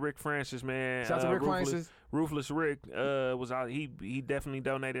 shout out to Rick Francis, man. Shout out to Rick Francis. Ruthless Rick was out. He definitely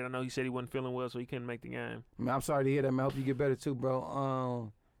donated. I know he said he wasn't feeling well, so he couldn't make the game. Man, I'm sorry to hear that, man. I hope you get better too,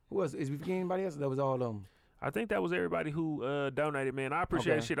 bro. Who else? Is we forgetting anybody else? That was all of them. I think that was everybody who donated, man. I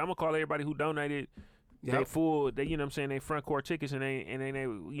appreciate Okay. shit. I'm gonna call everybody who donated. They Yep. full, they, you know what I'm saying, they front court tickets and they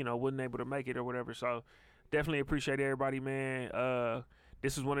you know, wasn't able to make it or whatever. So definitely appreciate everybody, man.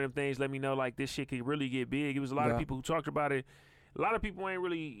 This is one of them things, let me know, like, this shit could really get big. It was a lot of Yeah. people who talked about it. A lot of people ain't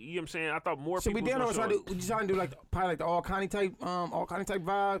really, you know what I'm saying? I thought more So we people down was there gonna trying to do. We trying to do like probably like the all county type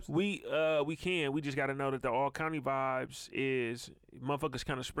vibes. We can. We just got to know that the all county vibes is motherfuckers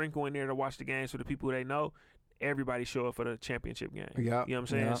kind of sprinkle in there to watch the games for the people they know. Everybody show up for the championship game. Yeah, You know what I'm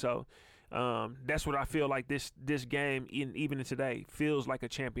saying? yeah. So That's what I feel like this game, even in today, feels like a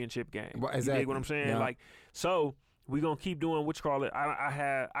championship game. Well, You exactly. dig what I'm saying? Yeah. Like, so we're gonna keep doing what you call it.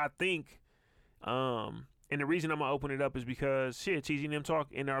 I think, and the reason I'm gonna open it up is because shit, TG and them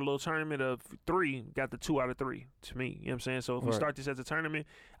talk in our little tournament of 3, got the 2 out of 3 to me. You know what I'm saying? So if we Right. start this as a tournament,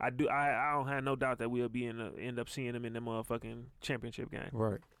 I don't have no doubt that we'll be end up seeing them in the motherfucking championship game.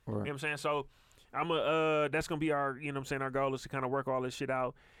 Right. You know what I'm saying? So that's gonna be our, you know what I'm saying, our goal is to kind of work all this shit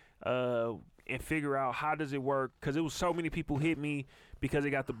out and figure out how does it work, because it was so many people hit me because they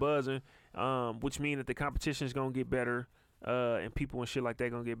got the buzzing, which mean that the competition is gonna get better, and people and shit like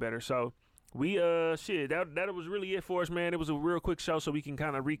that gonna get better. So we shit, that was really it for us, man. It was a real quick show so we can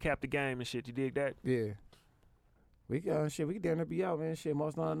kind of recap the game and shit. You dig that? Yeah. We can damn near be out, man. Shit,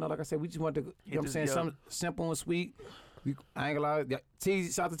 most not like I said, we just want to, you know what I'm this saying, go. something simple and sweet. I ain't gonna lie.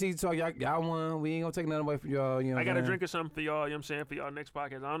 Shout out to TZ Talk. Y'all won. We ain't gonna take nothing away from y'all. You know I got a what I'm drink or something for y'all, you know what I'm saying, for y'all next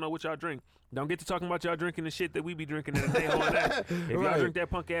podcast. I don't know what y'all drink. Don't get to talking about y'all drinking the shit that we be drinking in the day on that. If y'all Right. drink that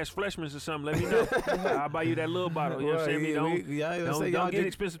punk ass Fleshman's or something, let me know. I'll buy you that little bottle. You know what I'm saying? Don't get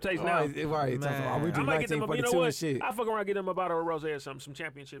expensive taste now. Right. Man. We I do might get them, you know 1942 what? and shit. I fuck around, get them a bottle of rosé or something, some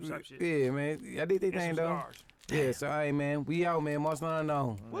championship type shit. Yeah, man. I did their And some thing, though. cigars. Yeah, so, hey, man. We out, man. Most not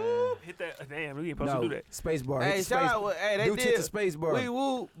unknown. Woo! Hit that. Damn, we ain't supposed to do that. Space bar. Hey, Hit the shout space- out. Hey, they do did. the space bar. We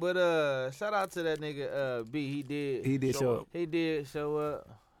woo, but shout out to that nigga B. He did. Show up. He did show up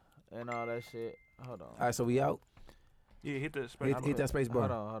and all that shit. Hold on. All right, so we out. Yeah, hit the space. Hit that space bar.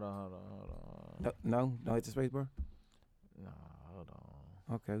 Hold on. No, don't hit the space bar. No, hold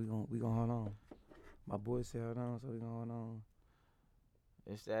on. Okay, we gonna hold on. My boy said hold on, so we gonna hold on.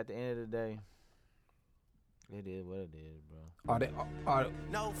 It's at the end of the day. It is what it is, bro.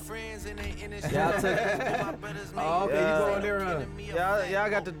 No friends in the industry. Y'all took- My brothers make Oh, okay, Yeah. you going there, huh? Y'all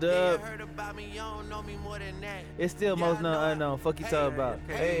got the They dub. heard about me, you don't know me more than that. It's still most unknown. Fuck you talking about.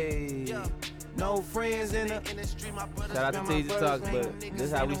 Hey, Yeah. no friends in the. industry, my brothers Shout out to make TZ Talk, but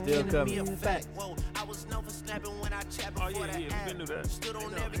this how we still me a coming. fact. Whoa, I was known for snapping when I chat Oh, before yeah, the we app. been do that. Stood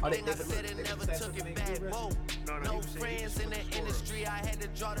on everything I said and never took it back. Whoa, No, he no was saying he friends was in the scorer. industry. I had to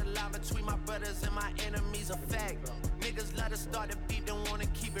draw the line between my brothers and my enemies. A fact. Niggas let us start the beat, don't wanna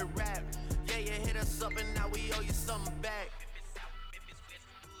keep it rap. Yeah, you hit us up and now we owe you something back.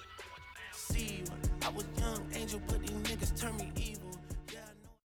 See, I was young angel, but these niggas turned me evil.